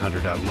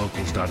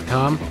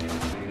DerekHunter.locals.com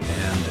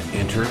and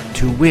enter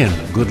to win.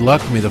 Good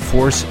luck. May the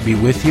force be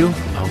with you.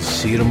 I'll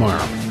see you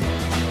tomorrow.